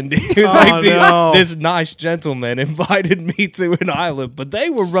island. He was no. this nice gentleman invited me to an island, but they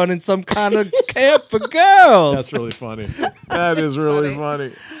were running some kind of camp for girls. That's really funny. That is really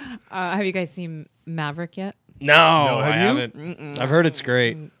funny. Have you guys seen Maverick yet? No, No, have I you? haven't. I've heard it's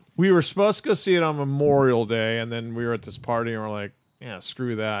great. We were supposed to go see it on Memorial Day, and then we were at this party, and we're like, yeah,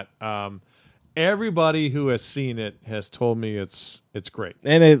 screw that. Everybody who has seen it has told me it's great.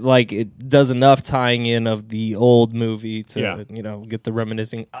 And it does enough tying in of the old movie to Yeah. get the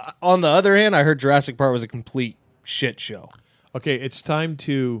reminiscing. On the other hand, I heard Jurassic Park was a complete shit show. Okay, it's time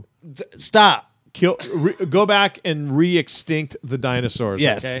to Stop. go back and re-extinct the dinosaurs.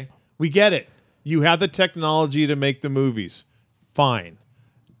 Yes. Okay, we get it. You have the technology to make the movies. Fine,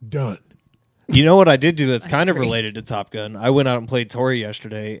 done. You know what I did do that's kind of related to Top Gun? I went out and played Tori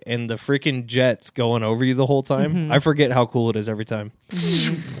yesterday, and the freaking jets going over you the whole time. I forget how cool it is every time.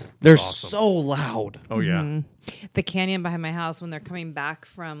 They're so loud. Oh yeah, The canyon behind my house, when they're coming back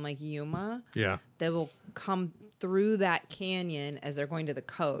from like Yuma, yeah. they will come through that canyon as they're going to the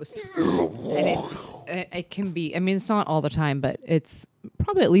coast. And it can be, I mean, it's not all the time, but it's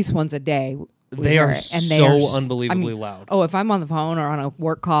probably at least once a day. They are so unbelievably loud. Oh, if I'm on the phone or on a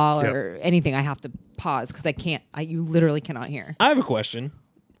work call or anything, I have to pause because you literally cannot hear. I have a question.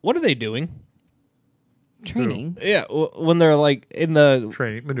 What are they doing? Training. Yeah, when they're like in the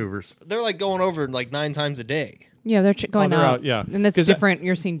Training maneuvers. they're like going over like 9 times a day. Yeah, they're going they're out. out, yeah. And that's 'Cause different.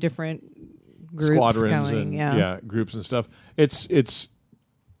 You're seeing different groups Squadrons going. and groups and stuff. It's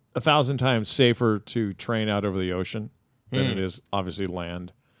 1,000 times safer to train out over the ocean than it is obviously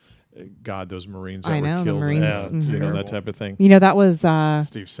land. God, those Marines that I were know, the killed, Marines. you know, that type of thing. You know, that was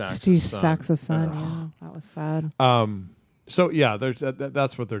Steve Sachs' Sachs' son. Yeah, that was sad. So yeah, there's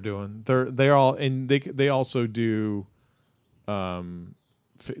that's what they're doing. They're all, and they also do.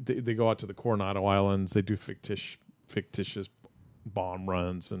 They go out to the Coronado Islands. They do fictitious bomb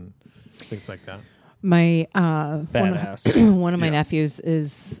runs and things like that. My Badass. one of my Yeah. nephews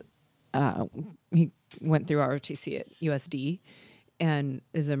is he went through ROTC at USD and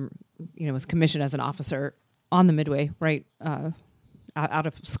was commissioned as an officer on the Midway right out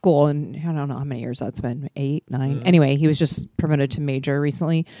of school, and I don't know how many years that's been, 8, 9. Anyway, he was just promoted to major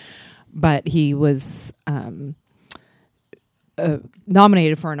recently, but he was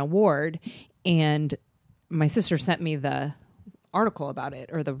nominated for an award, and my sister sent me the article about it,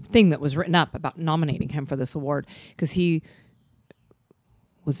 or the thing that was written up about nominating him for this award, because he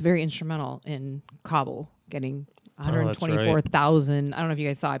was very instrumental in Kabul getting 124,000. I don't know if you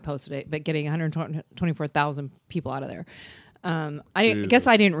guys saw, I posted it, but getting 124,000 people out of there. Guess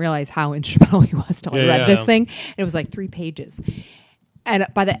I didn't realize how instrumental he was till I read this thing. And it was like 3 pages. And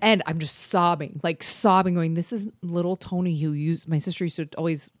by the end, I'm just sobbing, going, this is little Tony my sister used to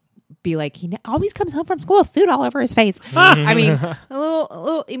always be like, he always comes home from school with food all over his face. I mean,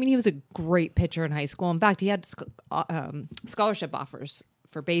 he was a great pitcher in high school. In fact, he had scholarship offers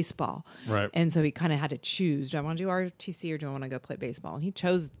for baseball. Right. And so he kind of had to choose, do I want to do RTC or do I want to go play baseball? And he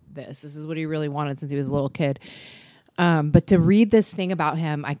chose this. This is what he really wanted since he was a little kid. But to read this thing about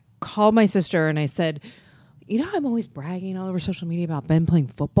him, I called my sister and I said, I'm always bragging all over social media about Ben playing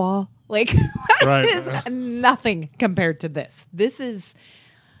football. Like, that is nothing compared to this. This is,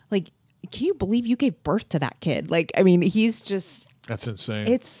 like, can you believe you gave birth to that kid? Like, I mean, he's just... That's insane.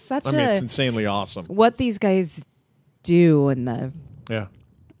 It's it's insanely awesome. What these guys do and the... Yeah.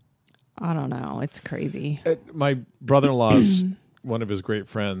 I don't know. It's crazy. My brother-in-law's one of his great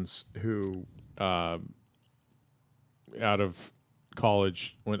friends who, out of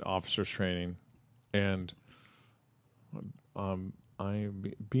college, went officers training, and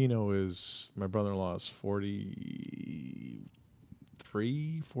Bino is, my brother-in-law is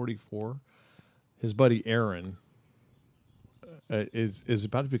 43, 44. His buddy Aaron is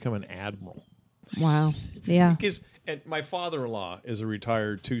about to become an admiral. Wow. Yeah. And my father-in-law is a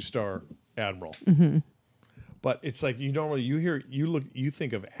retired 2-star admiral. But it's like you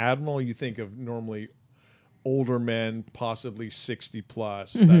think of admiral, you think of normally older men, possibly 60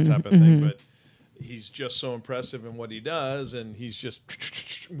 plus, that type of thing. But he's just so impressive in what he does, and he's just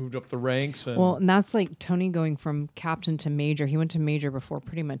moved up the ranks. And that's like Tony going from captain to major. He went to major before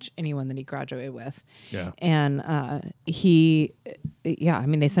pretty much anyone that he graduated with. Yeah. And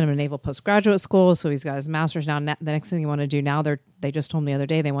they sent him to Naval Postgraduate School, so he's got his master's now. The next thing they want to do now, they just told me the other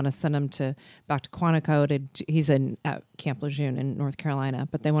day they want to send him back to Quantico. He's at Camp Lejeune in North Carolina,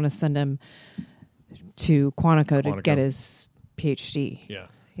 but they want to send him to Quantico to get his PhD. Yeah.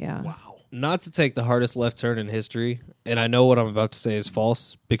 Yeah. Wow. Not to take the hardest left turn in history, and I know what I'm about to say is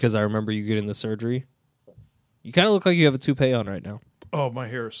false because I remember you getting the surgery. You kind of look like you have a toupee on right now. Oh, my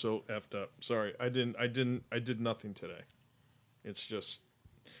hair is so effed up. Sorry, I did nothing today. It's just,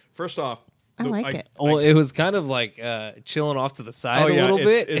 first off, I like it. Well, it was kind of like chilling off to the side a little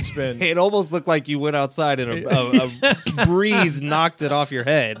bit. It's been. It almost looked like you went outside and a breeze knocked it off your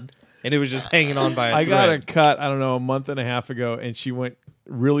head, and it was just hanging on by a I thread. got a cut, I don't know, a month and a half ago, and she went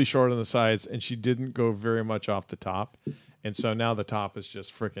really short on the sides, and she didn't go very much off the top. And so now the top is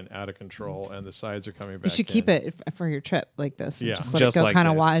just freaking out of control, and the sides are coming back. You should keep it for your trip like this. And Yeah. just let Just it go like kind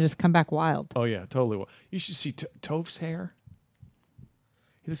of this. wild. Just come back wild. Oh yeah, totally. Well, you should see Toph's hair.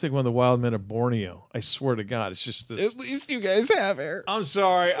 He looks like one of the wild men of Borneo. I swear to God, it's just this. At least you guys have hair. I'm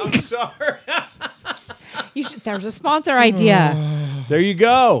sorry. I'm sorry. There's a sponsor idea. There you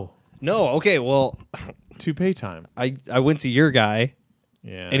go. No, okay, well, Toupee time. I went to your guy,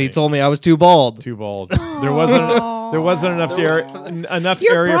 Yeah, and he told me I was too bald. too bald. There wasn't enough enough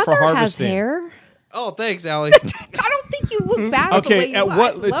Your area for brother has harvesting. hair. Oh, thanks, Allie. I don't think you look bad. the way Okay, you at look.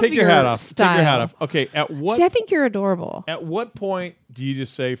 what? I love Take your hat off. Style. Take your hat off. Okay, at what? See, I think you're adorable. At what point do you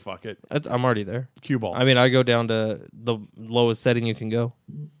just say fuck it, I'm already there. cue ball? I mean, I go down to the lowest setting you can go.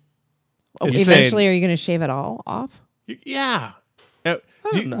 It's Eventually, are you going to shave it all off? yeah. I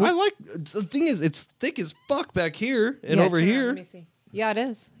like the thing is, it's thick as fuck back here and Yeah, over turn around, here. let me see. Yeah, it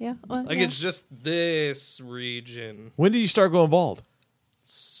is. Yeah. Well, Like yeah. it's just this region. When did you start going bald?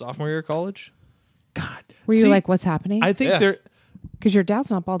 Sophomore year of college. God. Were you See, like, what's happening? I think Yeah. there. Because your dad's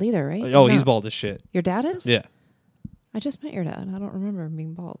not bald either, right? Oh, No. he's bald as shit. Your dad is? Yeah, I just met your dad. I don't remember him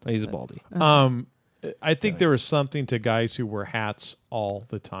being bald. he's a but- baldy. I think there was something to guys who wear hats all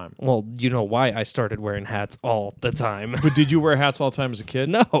the time. Well, you know why I started wearing hats all the time. But did you wear hats all the time as a kid?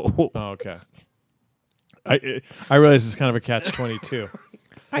 No. Oh, okay. I realize it's kind of a catch-22.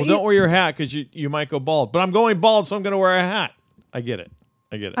 Well, don't wear your hat because you might go bald. But I'm going bald, so I'm going to wear a hat. I get it.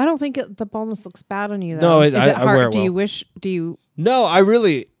 I don't think the baldness looks bad on you, though. No, Is I it hard? wear it Do you well. wish? Do you? No, I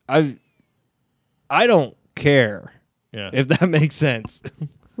don't care Yeah. if that makes sense.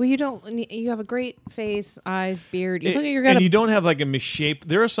 Well, you don't. You have a great face, eyes, beard. You look like you're and gonna. you don't have like a misshape.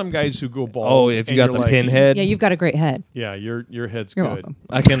 There are some guys who go bald. Oh, if you and got you're the like, pinhead, Yeah, you've got a great head. Yeah, your head's You're good.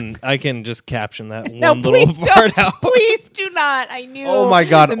 welcome. I can just caption that No, one little please part don't. out. Please do not. I knew. Oh my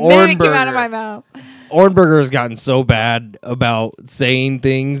God, the minute it came out of Ornberger. my mouth. Ornberger has gotten so bad about saying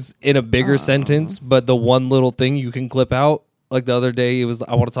things in a bigger sentence, but the one little thing you can clip out, like the other day, it was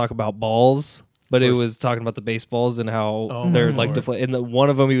I want to talk about balls, but it was talking about the baseballs and how they're like deflated. And one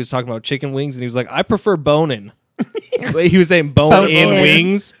of them, he was talking about chicken wings, and he was like, "I prefer boning." He was saying bone Bone in in.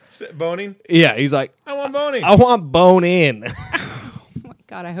 wings. Boning? Yeah, he's like, I want boning. I want bone in. Oh my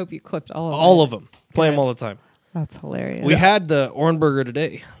God, I hope you clipped all of All it. of them. Play them all the time. That's hilarious. We had the Ornberger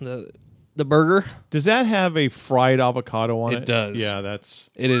today. The burger. Does that have a fried avocado on it? It does. Yeah, that's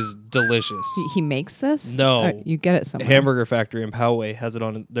It is delicious. He makes this? No. Or you get it somewhere. Hamburger Factory in Poway has it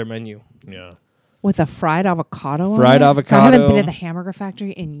on their menu. yeah. With a fried avocado Fried on it? avocado. I haven't been to the Hamburger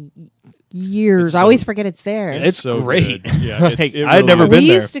Factory in years. It's I so- always forget it's there. It's so great. good. Yeah, Like, it I'd really never is. been we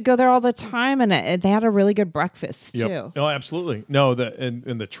there. used to go there all the time, and they had a really good breakfast, Yep. too. Oh, absolutely. No,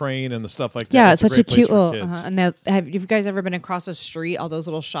 and the train and the stuff like that. Yeah, it's such a great place cute for little. kids. And have you guys ever been across the street? All those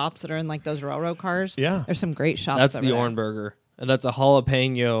little shops that are in like those railroad cars. Yeah. there's some great shops. That's over the there. Ornberger. And that's a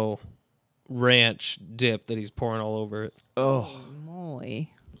jalapeno ranch dip that he's pouring all over it.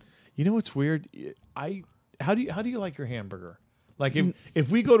 Moly. You know what's weird? How do you like your hamburger? Like if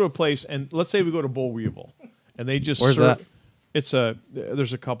we go to a place and let's say we go to Bull Weevil and they just Where's serve, that? It's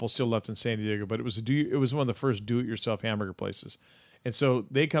there's a couple still left in San Diego, but it was one of the first do-it-yourself hamburger places, and so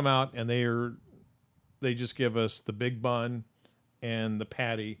they come out and they just give us the big bun and the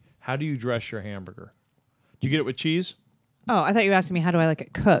patty. How do you dress your hamburger? Do you get it with cheese? Oh, I thought you were asking me how do I like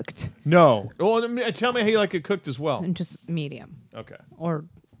it cooked, No. Well, tell me how you like it cooked as well. and just medium, Okay. or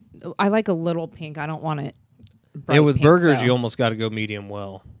I like a little pink. I don't want it. Bright Yeah, with pink, burgers, though. you almost got to go medium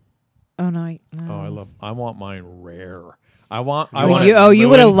well. Oh no! No. I want mine rare. I want You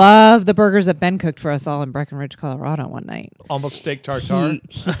would have loved the burgers that Ben cooked for us all in Breckenridge, Colorado one night. almost steak tartare.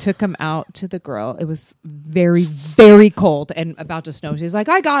 He took him out to the grill. It was very, very cold and about to snow. He's like,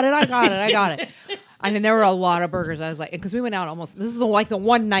 I got it. And then there were a lot of burgers. I was like, because we went out almost, this is like the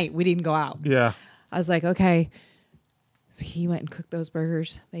one night we didn't go out. Yeah. I was like, okay. So he went and cooked those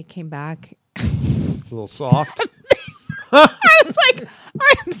burgers. They came back. A little soft. I was like,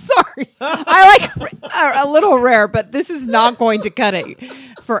 I'm sorry. I like a little rare, but this is not going to cut it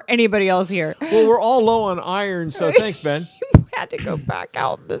for anybody else here. Well, we're all low on iron, so thanks, Ben. We had to go back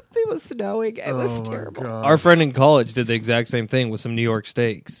out. It was snowing. It was terrible. Our friend in college did the exact same thing with some New York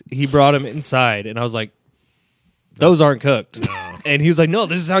steaks. He brought them inside, and I was like, those aren't cooked. And he was like, no,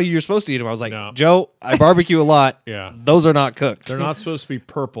 this is how you're supposed to eat them. I was like, No. Joe, I barbecue a lot. Yeah. Those are not cooked. They're not supposed to be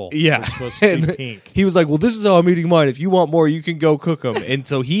purple. Yeah. They're supposed to be And pink. he was like, well, this is how I'm eating mine. If you want more, you can go cook them. And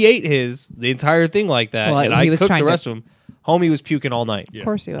so he ate the entire thing like that. Well, and he I was cooked trying the to- rest of them. Homie was puking all night. Yeah. Of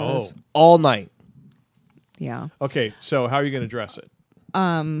course he was. Oh. All night. Yeah. Okay, so how are you going to dress it?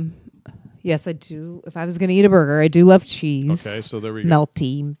 Yes, I do. If I was going to eat a burger, I do love cheese. Okay, so there we go.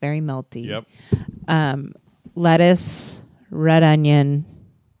 Melty, very melty. Yep. Lettuce, red onion,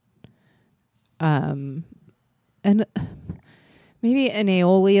 and maybe an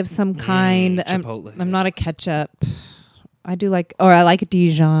aioli of some kind. Chipotle. I'm not a ketchup. I do like, or I like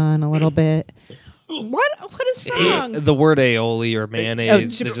Dijon a little bit. What is wrong? The word aioli or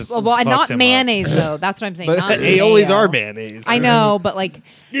mayonnaise. Oh, it just well, fucks not him mayonnaise though. That's what I'm saying. Up. Not But aiolis mayo. are mayonnaise. I know, but like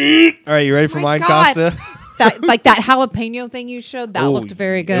All right, you ready for my mine, God. Costa? that jalapeno thing you showed that Oh, looked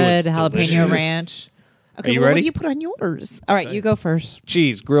very it good. was Jalapeno delicious. ranch. Okay, you well, ready? What do you put on yours? All right, you go first.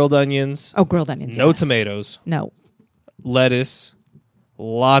 Cheese, grilled onions, Oh, grilled onions. no yes. tomatoes, No. lettuce,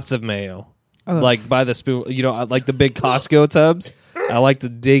 lots of mayo. Ugh. Like by the spoon, I like the big Costco tubs. I like to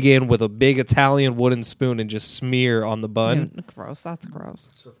dig in with a big Italian wooden spoon and just smear on the bun. Ew, gross. That's gross.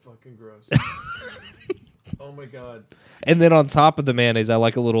 So fucking gross. Oh my god. And then on top of the mayonnaise, I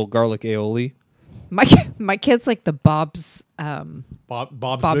like a little garlic aioli. My kids like the Bob's Bob's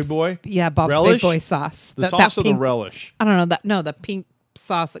Bob's Big Boy. Yeah, Bob's Relish? Big Boy sauce. The That sauce or the pink- relish? I don't know that. No, the pink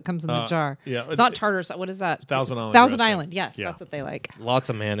sauce that comes in the jar. yeah. It's not tartar sauce. What is that? Thousand Island Thousand dressing. Island. Yes, Yeah. that's what they like. Lots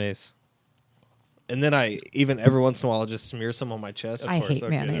of mayonnaise. And then I even every once in a while I'll just smear some on my chest I torch. hate Okay, there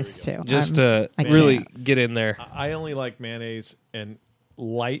we mayonnaise go. too. just I'm- to I really can't. get in there. I only like mayonnaise and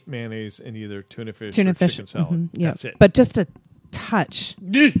light mayonnaise in either tuna fish tuna or fish. chicken salad. Mhm, yeah. That's it. But just a touch.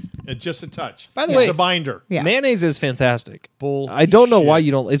 And just a touch. By the It's way, the binder. Yeah. Mayonnaise is fantastic. Bull. I don't know shit. why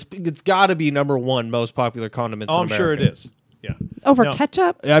you don't. It's got to be number one most popular condiments. Oh, in I'm sure it America. is. Yeah. Over No.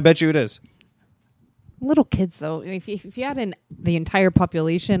 ketchup. I bet you it is. Little kids though. If you had the entire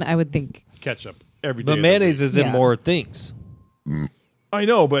population, I would think Ketchup every day. But of the mayonnaise week. is in Yeah. more things. I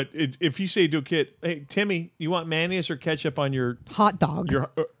know, but if you say to a kid, "Hey, Timmy, you want mayonnaise or ketchup on your hot dog.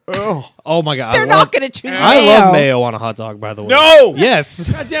 oh Oh my god! They're not going to choose mayo. I love mayo on a hot dog. By the way, no? Yes.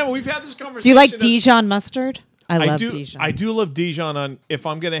 God damn it, we've had this conversation. Do you like Dijon mustard? I love do. Dijon. I do love Dijon on if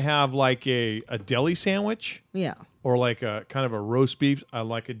I'm going to have like a deli sandwich Yeah. or like a kind of a roast beef. I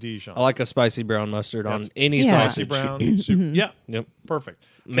like a Dijon. I like a spicy brown mustard on Yes. any Yeah. Spicy sausage. brown soup. Yeah, Yep. perfect.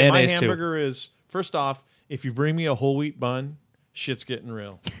 Okay, Mayonnaise, my too. hamburger is first off. If you bring me a whole wheat bun, shit's getting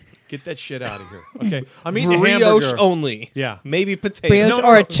real. Get that shit out of here. Okay, I'm eating a Brioche hamburger. only. Yeah. Maybe potato. Brioche No,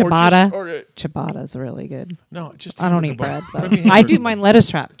 or a just- ciabatta. or Ciabatta's really good. no, just I don't eat hamburger bread bun. though. Bring me a I do hamburger mine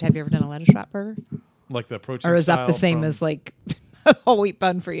lettuce wrap. Have you ever done a lettuce wrap burger? bun. Like the protein. Or is that the style same from- as like a whole wheat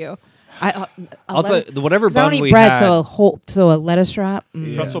bun for you? I'll say whatever 'cause I don't bun eat we bread, had. so a lettuce wrap.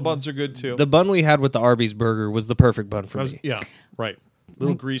 pretzel buns are good too. The bun we had with the Arby's burger was the perfect bun for me. Yeah, right.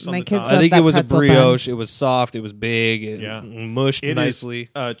 Little grease on my the kids top. I love think that it was a pretzel bun. brioche. It was soft. It was big. It Yeah. mushed It is nicely.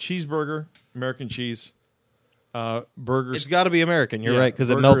 cheeseburger, American cheese. Burgers. It's got to be American. You're yeah, right because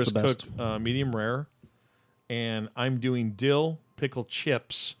it burger melts is the best. Cooked, medium rare, and I'm doing dill pickle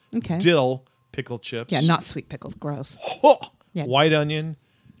chips. Okay. Dill pickle chips. Yeah, not sweet pickles. Gross. Yeah. White onion.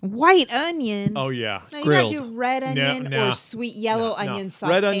 White onion. Oh yeah. No, you grilled. gotta do red onion no. or sweet yellow No. onion sauteed.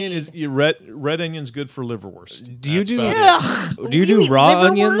 Red onion is red onion's good for liverwurst. Do you That's do- about it. Ugh. Do you do eat raw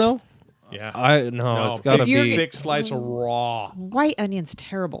onion liverwurst? though? Yeah. No, it's got to if you're be. big slice of raw. White onion's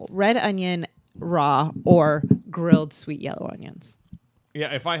terrible. Red onion raw or grilled sweet yellow onions.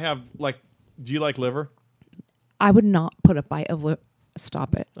 Yeah. If I have do you like liver? I would not put a bite of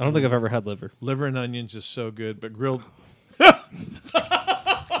Stop it. I don't think I've ever had liver. Liver and onions is so good, but grilled.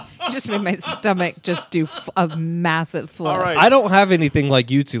 You just made my stomach just do a massive flip. All right. I don't have anything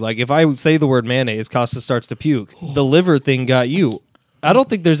like you two. Like if I say the word mayonnaise, Costa starts to puke. The liver thing got you. I don't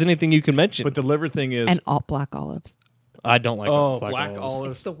think there's anything you can mention. But the liver thing is. And all black olives. I don't like black It's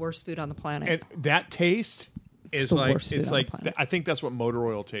olives. the worst food on the planet. And that taste is the like worst food it's on the like planet. I think that's what motor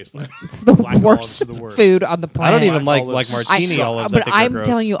oil tastes like. It's the Black olives worst are the worst. food on the I planet. don't even Black like olives. martini I- olives. But I think they're I'm gross.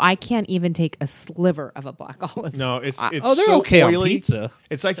 telling you, I can't even take a sliver of a black olive. No, it's they're so okay on oily. pizza.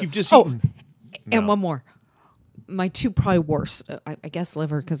 It's like you've just Oh, eaten. and No. one more. My two probably worst. I guess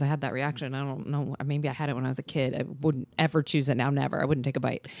liver because I had that reaction. I don't know. Maybe I had it when I was a kid. I wouldn't ever choose it now. Never. I wouldn't take a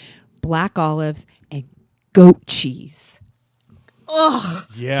bite. Black olives and goat cheese. Ugh.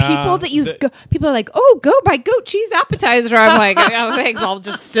 Yeah, People that use the- people are like, oh, go buy goat cheese appetizer. I'm like, oh, thanks. I'll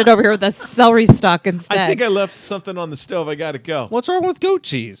just sit over here with a celery stalk instead. I think I left something on the stove. I got to go. What's wrong with goat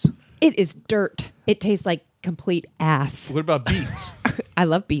cheese? It is dirt. It tastes like complete ass. What about beets? I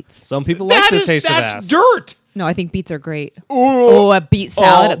love beets. Some people like the taste of that's ass. dirt. No, I think beets are great. Oh, a beet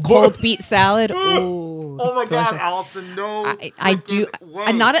salad, a cold beet salad. Oh, Oh my God, delicious. Allison! No, I do. freaking way.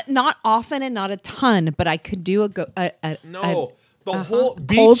 I'm not often and not a ton, but I could do No, the whole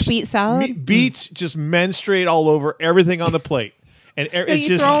beets, cold beet salad? Beets just menstruate all over everything on the plate, and No, it's you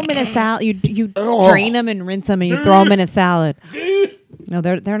just throw them in a salad. You drain them and rinse them, and you throw them in a salad. No,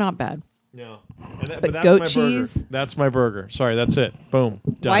 they're not bad. No. But But that's goat my cheese? burger. That's my burger. Sorry, that's it. Boom.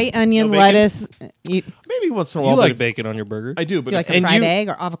 Done. White onion, No bacon? lettuce. You, do Maybe once in a You while. but like if- bacon on your burger? I do, but you like if- a And fried you- egg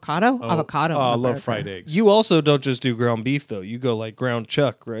or avocado? Avocado. I on a love burger. fried eggs. You also don't just do ground beef though. You go like ground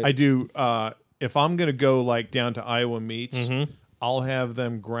chuck, right? I do. If I'm going to go like down to Iowa Meats, Mm-hmm. I'll have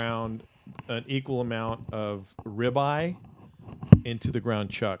them ground an equal amount of ribeye into the ground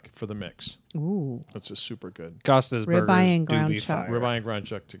chuck for the mix. Ooh. That's just super good. Costa's Ribeye burgers and do ground be chuck. fire. Ribeye and ground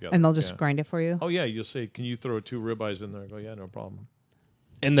chuck together. And they'll just Yeah. grind it for you? Oh yeah, you'll say, "Can you throw 2 ribeyes in there?" I go, "Yeah, no problem."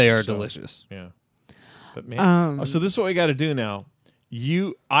 And they are So- delicious. Yeah. But man, so this is what we got to do now.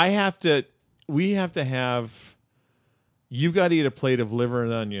 We have to have. You've got to eat a plate of liver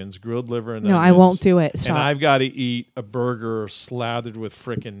and onions, grilled liver and No, onions. I won't do it. And Stop. I've got to eat a burger slathered with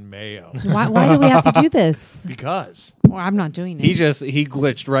frickin' mayo. Why do we have to do this? Because Well, I'm not doing it. He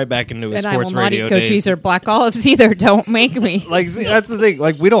glitched right back into his and I will sports not radio eat goat days. cheese or black olives either. Don't make me. Like see, that's the thing.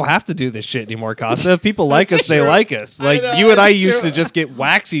 Like we don't have to do this shit anymore, Costa. If people like us, they true. like us. Like know, you and I that's used true. to just get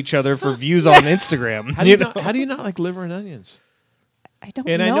wax each other for views on Instagram. how do you not like liver and onions? I don't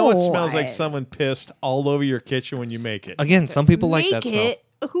And know. I know it smells like I- someone pissed all over your kitchen when you make it. Again, some people like make that smell. it.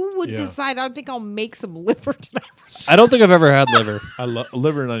 Who would Yeah. decide? I think I'll make some liver tonight. I don't think I've ever had liver. I love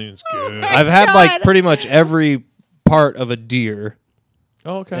liver and onions. Good. I've had God. like pretty much every part of a deer,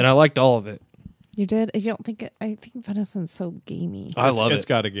 Oh, okay. and I liked all of it. You did? You don't think it? I think venison's so gamey. I love It's it.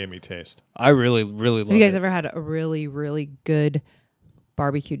 got a gamey taste. I really, really love Have you guys it. ever had a really, really good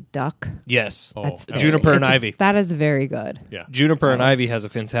barbecue duck? Yes, Oh, That's absolutely. Juniper and it's- ivy. That is very good. Yeah. Juniper and Ivy has a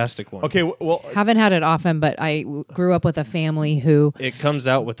fantastic one. Okay. Well, Haven't had it often, but I grew up with a family who, It comes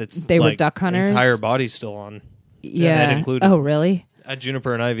out with its They were like, duck hunters? entire body still on. yeah. that included. Oh, really? At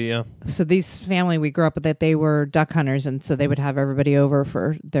Juniper and Ivy, yeah. So these family we grew up with, that they were duck hunters, and so they would have everybody over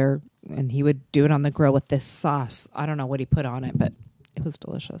for their, and he would do it on the grill with this sauce. I don't know what he put on it, but it was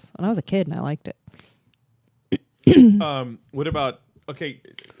delicious. And I was a kid and I liked it. what about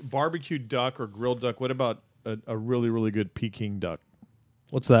barbecued duck or grilled duck? What about a really really good Peking duck?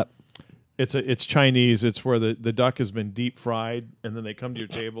 What's that? It's Chinese. It's where the duck has been deep fried, and then they come to your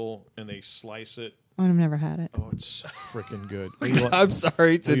table and they slice it. I've never had it. Oh, it's freaking good. I'm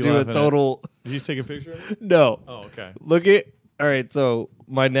sorry What are to you do a laughing at? total. Did you take a picture of it? No. Oh, okay. Look at. All right, so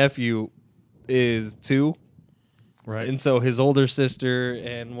my nephew is 2. Right. And so his older sister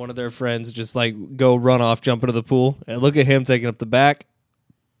and one of their friends just like go run off, jump into the pool, and look at him taking up the back.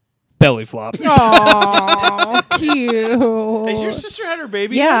 Belly flop. Oh, cute. Has your sister had her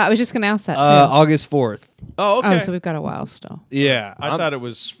baby? Yeah, yet? I was just going to ask that too. August 4th. Oh, okay. Oh, so we've got a while still. Yeah. I thought it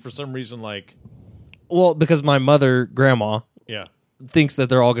was for some reason like Well, because my mother, grandma, yeah. thinks that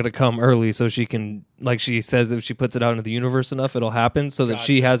they're all going to come early so she can, like she says, if she puts it out into the universe enough, it'll happen so that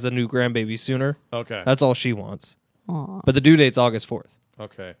she has a new grandbaby sooner. Okay. That's all she wants. Aw. But the due date's August 4th.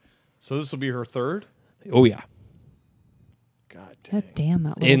 Okay. So this will be her third. Oh, yeah. God damn. God damn,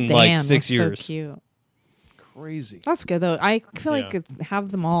 that little In, like, Dan 6 was years. So cute. Crazy. That's good though. I feel like Yeah. have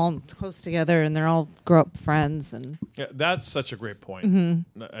them all close together and they're all grow up friends and Yeah, that's such a great point.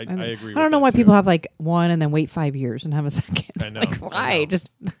 I agree. I don't know why people have like one and then wait 5 years and have a second. I know, Like I why? know. Just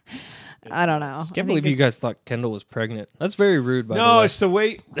I don't know. Can't believe you guys thought Kendall was pregnant. That's very rude, by the No, way. it's the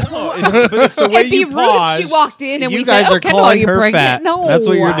way. No, it's the way It'd be you rude pause. if she walked in and You we guys said, are "Oh, Kendall, calling are you her pregnant?" fat. No, That's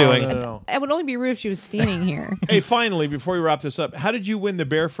what you're doing. No. It would only be rude if she was standing here. Hey, finally, before we wrap this up, how did you win the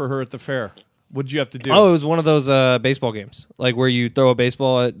bear for her at the fair? What did you have to do? Oh, it was one of those baseball games, like where you throw a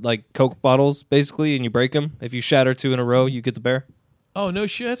baseball at like Coke bottles, basically, and you break them. If you shatter 2 in a row, you get the bear. Oh, no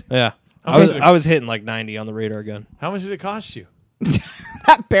shit. Yeah, How much I was hitting like 90 on the radar gun. How much did it cost you?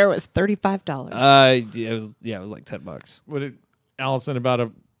 That bear was $35. It was like $10. What did Allison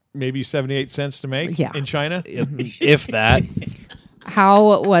about maybe 78 cents to make? Yeah. In China. If that.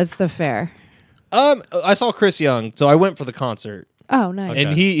 How was the fair? I saw Chris Young, so I went for the concert, Oh, nice.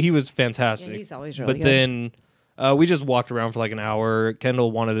 and he was fantastic. Yeah, he's always really but good. then we just walked around for like an hour.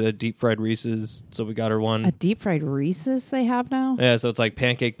 Kendall wanted a deep fried Reese's, so we got her one. A deep fried Reese's they have now? Yeah, so it's like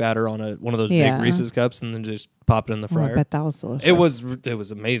pancake batter on one of those Yeah. big Reese's cups, and then just pop it in the Oh, I fryer. bet that was delicious. It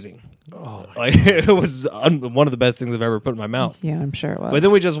was amazing. Oh, like it was one of the best things I've ever put in my mouth. Yeah, I'm sure it was. But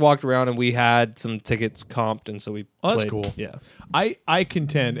then we just walked around and we had some tickets comped, and so we. Oh, that's played. cool. Yeah, I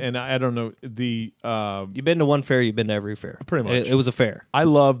contend, and I don't know the. you've been to one fair, you've been to every fair. Pretty much. It was a fair. I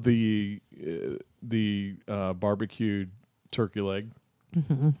love the barbecued turkey leg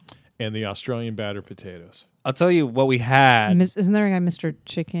and the Australian battered potatoes. I'll tell you what we had. Isn't there a guy, Mr.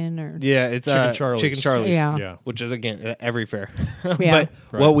 Chicken or Yeah, it's Chicken Charlie's. Chicken Charlie's. Yeah. Yeah. Which is again every fair. Yeah.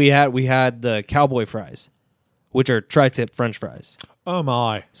 But what we had the cowboy fries, which are tri-tip French fries. Oh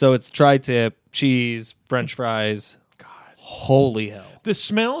my! So it's tri-tip cheese French fries. God, holy hell! The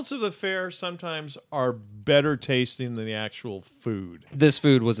smells of the fair sometimes are better tasting than the actual food. This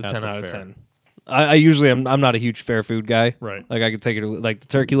food was a At 10 the out of fair. 10. I usually am. I'm not a huge fair food guy. Right. Like I could take it like the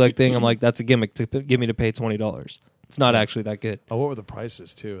turkey leg thing. I'm like, that's a gimmick to get me to pay $20. It's not actually that good. Oh, what were the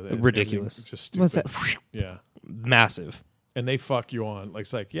prices too? Ridiculous. Everything was just Was stupid. it? Yeah. Massive. And they fuck you on. Like,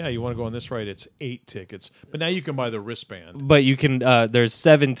 it's like, yeah, you want to go on this ride? It's 8 tickets. But now you can buy the wristband. But you can. There's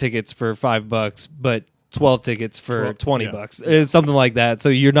 7 tickets for $5, but 12 tickets for 20 yeah. bucks. It's something like that. So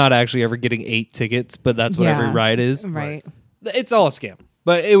you're not actually ever getting 8 tickets, but that's what every Yeah. ride is. Right. It's all a scam.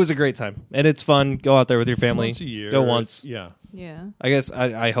 But it was a great time, and it's fun. Go out there with your family. Once a year. Go once. Yeah. Yeah. I guess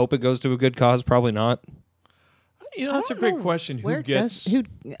I hope it goes to a good cause. Probably not. You know, that's a I don't great know. question. Who Where gets... does-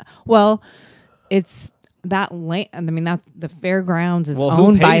 Well, it's that land. I mean, that the fairgrounds is Well, who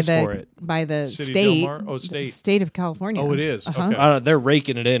owned by pays for it? the City of state. Del Mar? Oh, state. State of California. Oh, it is. Uh-huh. Okay. They're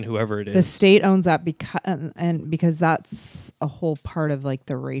raking it in, whoever it The is. state owns that because that's a whole part of like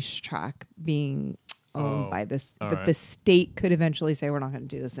the racetrack being owned by this. all But right. the state could eventually say we're not going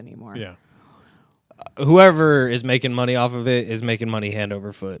to do this anymore. Yeah. Whoever is making money off of it is making money hand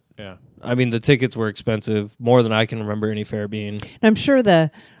over foot. Yeah. I mean, the tickets were expensive, more than I can remember any fair being. And I'm sure the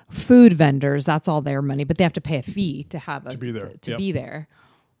food vendors, that's all their money, but they have to pay a fee to have To be there. To Yep. be there.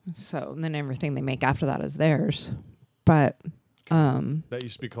 So and then everything they make after that is theirs. But That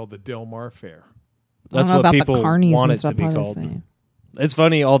used to be called the Del Mar Fair. I don't That's know what about people the carnies want and it stuff, to be how they're called. saying. It's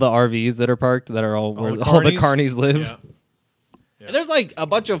funny, all the RVs that are parked that are all where the all the carnies? carnies live. Yeah. And there's like a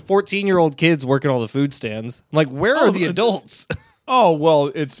bunch of 14-year-old kids working all the food stands. I'm like, where are the adults? Oh,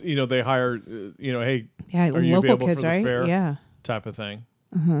 well, it's, they hire, hey, Yeah, are you local available kids, for the right? fair? Yeah. Type of thing.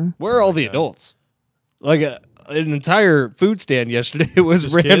 Where are all the adults? Like an entire food stand yesterday was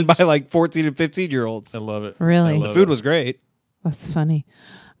Just ran kids? by like 14 and 15-year-olds. I love it. Really? I The love food it. was great. That's funny.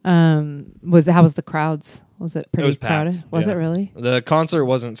 How was the crowds? Was it pretty was crowded? packed, Was yeah. it really? The concert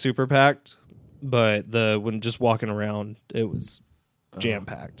wasn't super packed, but when just walking around, it was jam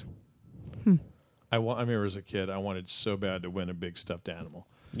packed. I remember as a kid, I wanted so bad to win a big stuffed animal.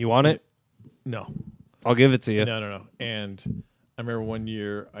 You want it? No. I'll give it to you. No. And I remember one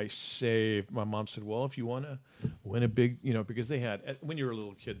year I saved, my mom said, well, if you want to win a big, because they had, when you were a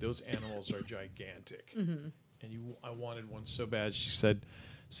little kid, those animals are gigantic. Mm-hmm. And I wanted one so bad. She said,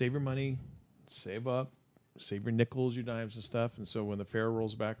 save your money, save up, save your nickels, your dimes and stuff. And so when the fair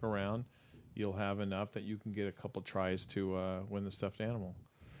rolls back around, you'll have enough that you can get a couple tries to win the stuffed animal.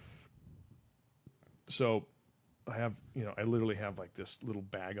 So I have, I literally have like this little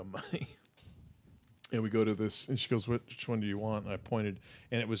bag of money. And we go to this, and she goes, which one do you want? And I pointed,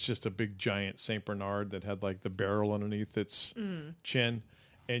 and it was just a big giant St. Bernard that had like the barrel underneath its chin.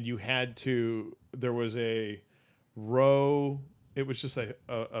 And you had to, there was a row, it was just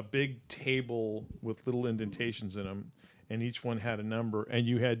a big table with little indentations in them, and each one had a number. And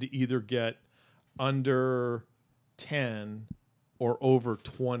you had to either get under 10 or over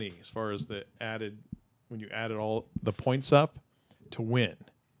 20 as far as when you added all the points up to win.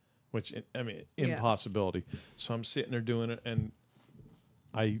 Which, I mean, impossibility. So I'm sitting there doing it, and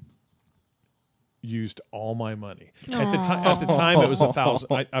I used all my money. At the time, it was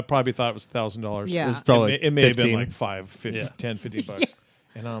 $1,000. I probably thought it was $1,000. Yeah. It was probably It may have been 15. like 5, 50, Yeah. 10, 15 bucks.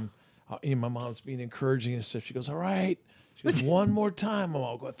 And my mom's being encouraging and stuff. She goes, all right. She goes, one more time.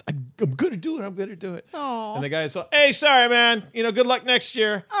 I'm going to do it. I'm going to do it. Aw. And the guy's like, hey, sorry, man. Good luck next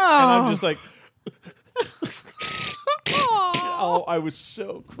year. And I'm just like... Oh, I was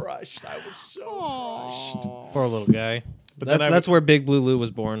so crushed. Crushed. Poor little guy. But then That's where Big Blue Lou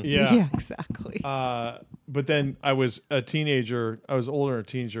was born. Yeah. exactly. But then I was a teenager. I was older than a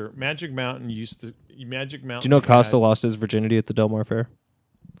teenager. Magic Mountain. Do you know Costa lost his virginity at the Del Mar Fair?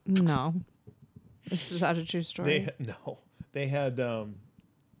 No. This is not a true story. They had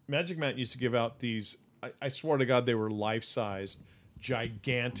Magic Mountain used to give out these. I swear to God, they were life-sized,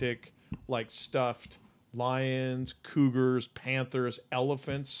 gigantic, like stuffed lions, cougars, panthers,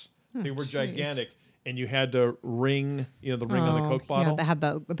 elephants. They were gigantic, and you had to ring, the ring on the Coke bottle. Yeah,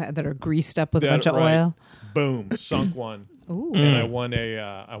 that are greased up with a That- bunch of right. oil. Boom, sunk one. Ooh. And I won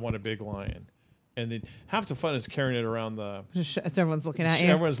a big lion. And then half the fun is carrying it around the. As everyone's looking at you.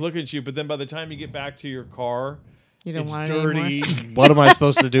 Everyone's looking at you, but then by the time you get back to your car, You don't it's want it dirty. What am I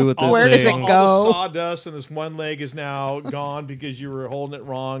supposed to do with this Where does thing? it go? All the sawdust and this one leg is now gone because you were holding it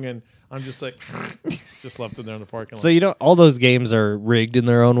wrong, and I'm just like, just left it there in the parking lot. So all those games are rigged in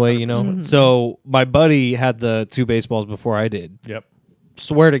their own way, So my buddy had the 2 baseballs before I did. Yep.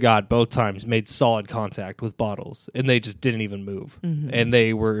 Swear to God, both times made solid contact with bottles, and they just didn't even move. And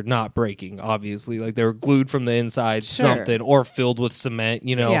they were not breaking, obviously. Like they were glued from the inside, Sure. something, or filled with cement,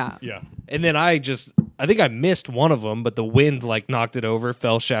 Yeah. Yeah. And then I I think I missed one of them, but the wind like knocked it over,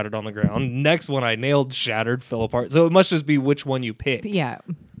 fell, shattered on the ground. Next one I nailed, shattered, fell apart. So it must just be which one you pick. Yeah,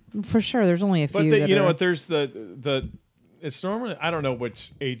 for sure. There's only a few. But you know what? There's it's normally, I don't know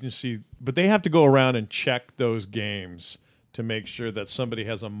which agency, but they have to go around and check those games to make sure that somebody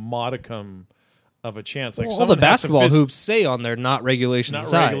has a modicum of a chance. Like all the basketball hoops say on there not regulation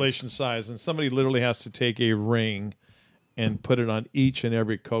size. Regulation size, and somebody literally has to take a ring and put it on each and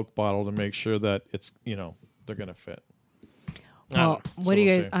every Coke bottle to make sure that it's they're going to fit. Well, what do you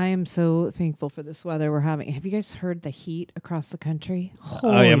we'll guys? I am so thankful for this weather we're having. Have you guys heard the heat across the country?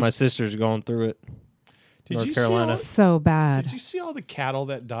 Oh yeah, my sister's going through it. North Carolina. So bad. Did you see all the cattle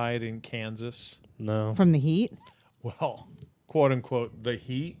that died in Kansas? No. From the heat? Well, quote unquote, the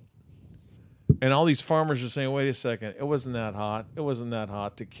heat. And all these farmers are saying, wait a second, it wasn't that hot. It wasn't that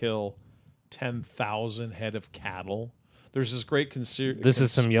hot to kill 10,000 head of cattle. There's this great This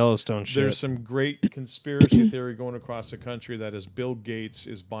is some Yellowstone shit. There's some great conspiracy theory going across the country that is Bill Gates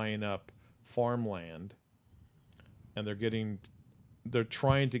is buying up farmland, and they're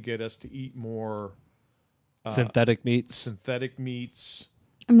trying to get us to eat more synthetic meats. Synthetic meats.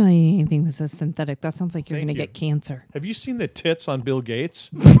 I'm not eating anything that says synthetic. That sounds like you're going to get cancer. Have you seen the tits on Bill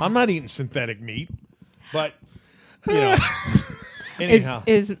Gates? I'm not eating synthetic meat, but anyhow,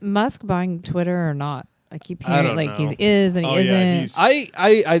 is Musk buying Twitter or not? I keep hearing know. he is and he isn't.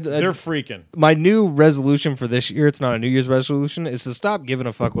 They're freaking. My new resolution for this year, it's not a New Year's resolution, is to stop giving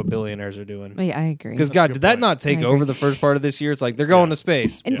a fuck what billionaires are doing. Yeah, I agree. Because God, did that not take over the first part of this year? It's like they're going to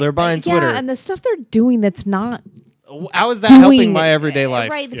space. They're buying Twitter. Yeah, and the stuff they're doing that's not. How is that helping my everyday life?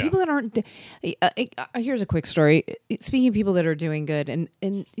 Right, the people that aren't. Here's a quick story. Speaking of people that are doing good, and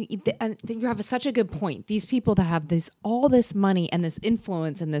you have such a good point. These people that have all this money and this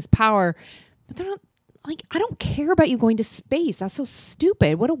influence and this power, but they're not. Like, I don't care about you going to space. That's so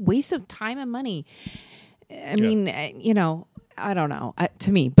stupid. What a waste of time and money. I mean, I don't know.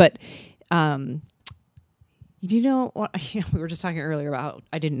 To me, but you know what? We were just talking earlier about.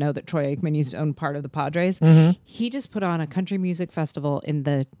 I didn't know that Troy Aikman used to own part of the Padres. Mm-hmm. He just put on a country music festival in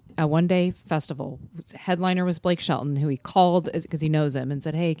the one-day festival. Headliner was Blake Shelton, who he called because he knows him and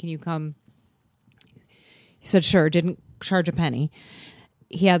said, "Hey, can you come?" He said, "Sure." Didn't charge a penny.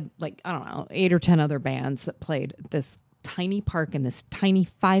 He had 8 or 10 other bands that played at this tiny park in this tiny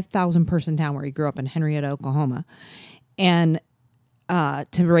 5,000 person town where he grew up in Henrietta, Oklahoma. And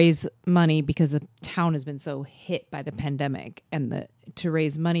to raise money because the town has been so hit by the pandemic and to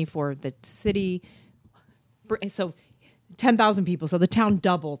raise money for the city. So 10,000 people. So the town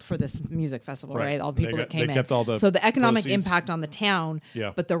doubled for this music festival, right? All the people that came in. Kept all the so the economic proceeds. Impact on the town,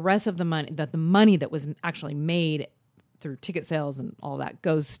 Yeah. But the rest of the money that was actually made through ticket sales and all that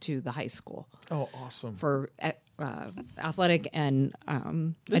goes to the high school. Oh, awesome. For athletic and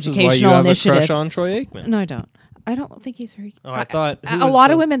This educational is why you have initiatives. a crush on Troy Aikman. No, I don't. I don't think he's very. Oh, I thought a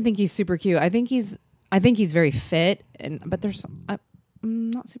lot of women think he's super cute. I think he's very fit, but there's I'm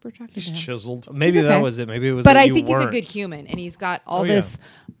not super attracted He's to him. chiseled. Maybe He's that okay. was it. Maybe it was. But that I you think weren't. he's a good human, and he's got all Oh, yeah. this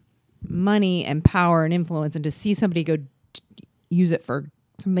money and power and influence, and to see somebody go use it for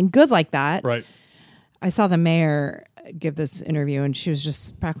something good like that. Right. I saw the mayor give this interview, and she was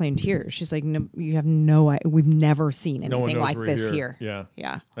just practically in tears. She's like, "No, you have no idea. We've never seen No one anything knows like we're this here. here." Yeah.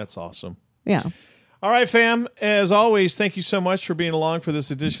 Yeah. That's awesome. Yeah. All right, fam. As always, thank you so much for being along for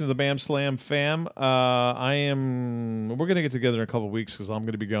this edition of the Bam Slam fam. We're going to get together in a couple of weeks because I'm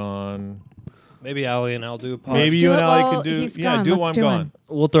going to be gone. Maybe Allie and I'll do a pod. Maybe do you it and Ali while can do. he's Yeah, gone. do it Let's while I'm do gone.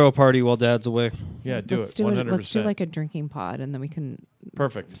 We'll throw a party while Dad's away. Yeah, do Let's it. do 100%. Let's do like a drinking pod, and then we can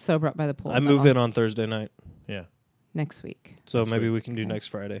Perfect. sober up by the pool. I move in on Thursday night, Yeah. next week. so maybe we can do next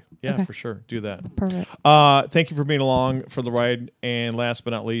Friday. Yeah, Okay. for sure. Do that. Perfect. Thank you for being along for the ride. And last but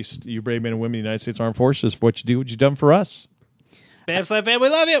not least, you brave men and women of the United States Armed Forces, for what you do, what you've done for us. Bam Slam fam, we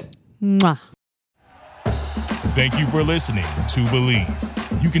love you. Mwah. Thank you for listening to Believe.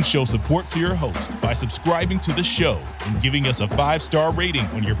 You can show support to your host by subscribing to the show and giving us a 5-star rating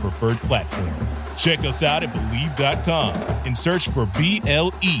on your preferred platform. Check us out at Believe.com and search for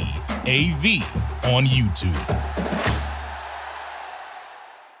BLEAV on YouTube.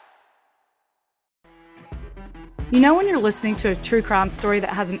 You know when you're listening to a true crime story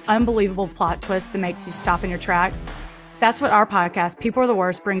that has an unbelievable plot twist that makes you stop in your tracks? That's what our podcast, People Are the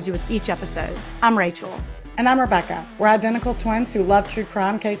Worst, brings you with each episode. I'm Rachel. And I'm Rebecca. We're identical twins who love true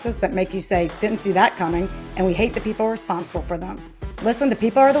crime cases that make you say, didn't see that coming, and we hate the people responsible for them. Listen to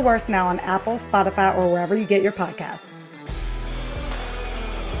People Are the Worst now on Apple, Spotify, or wherever you get your podcasts.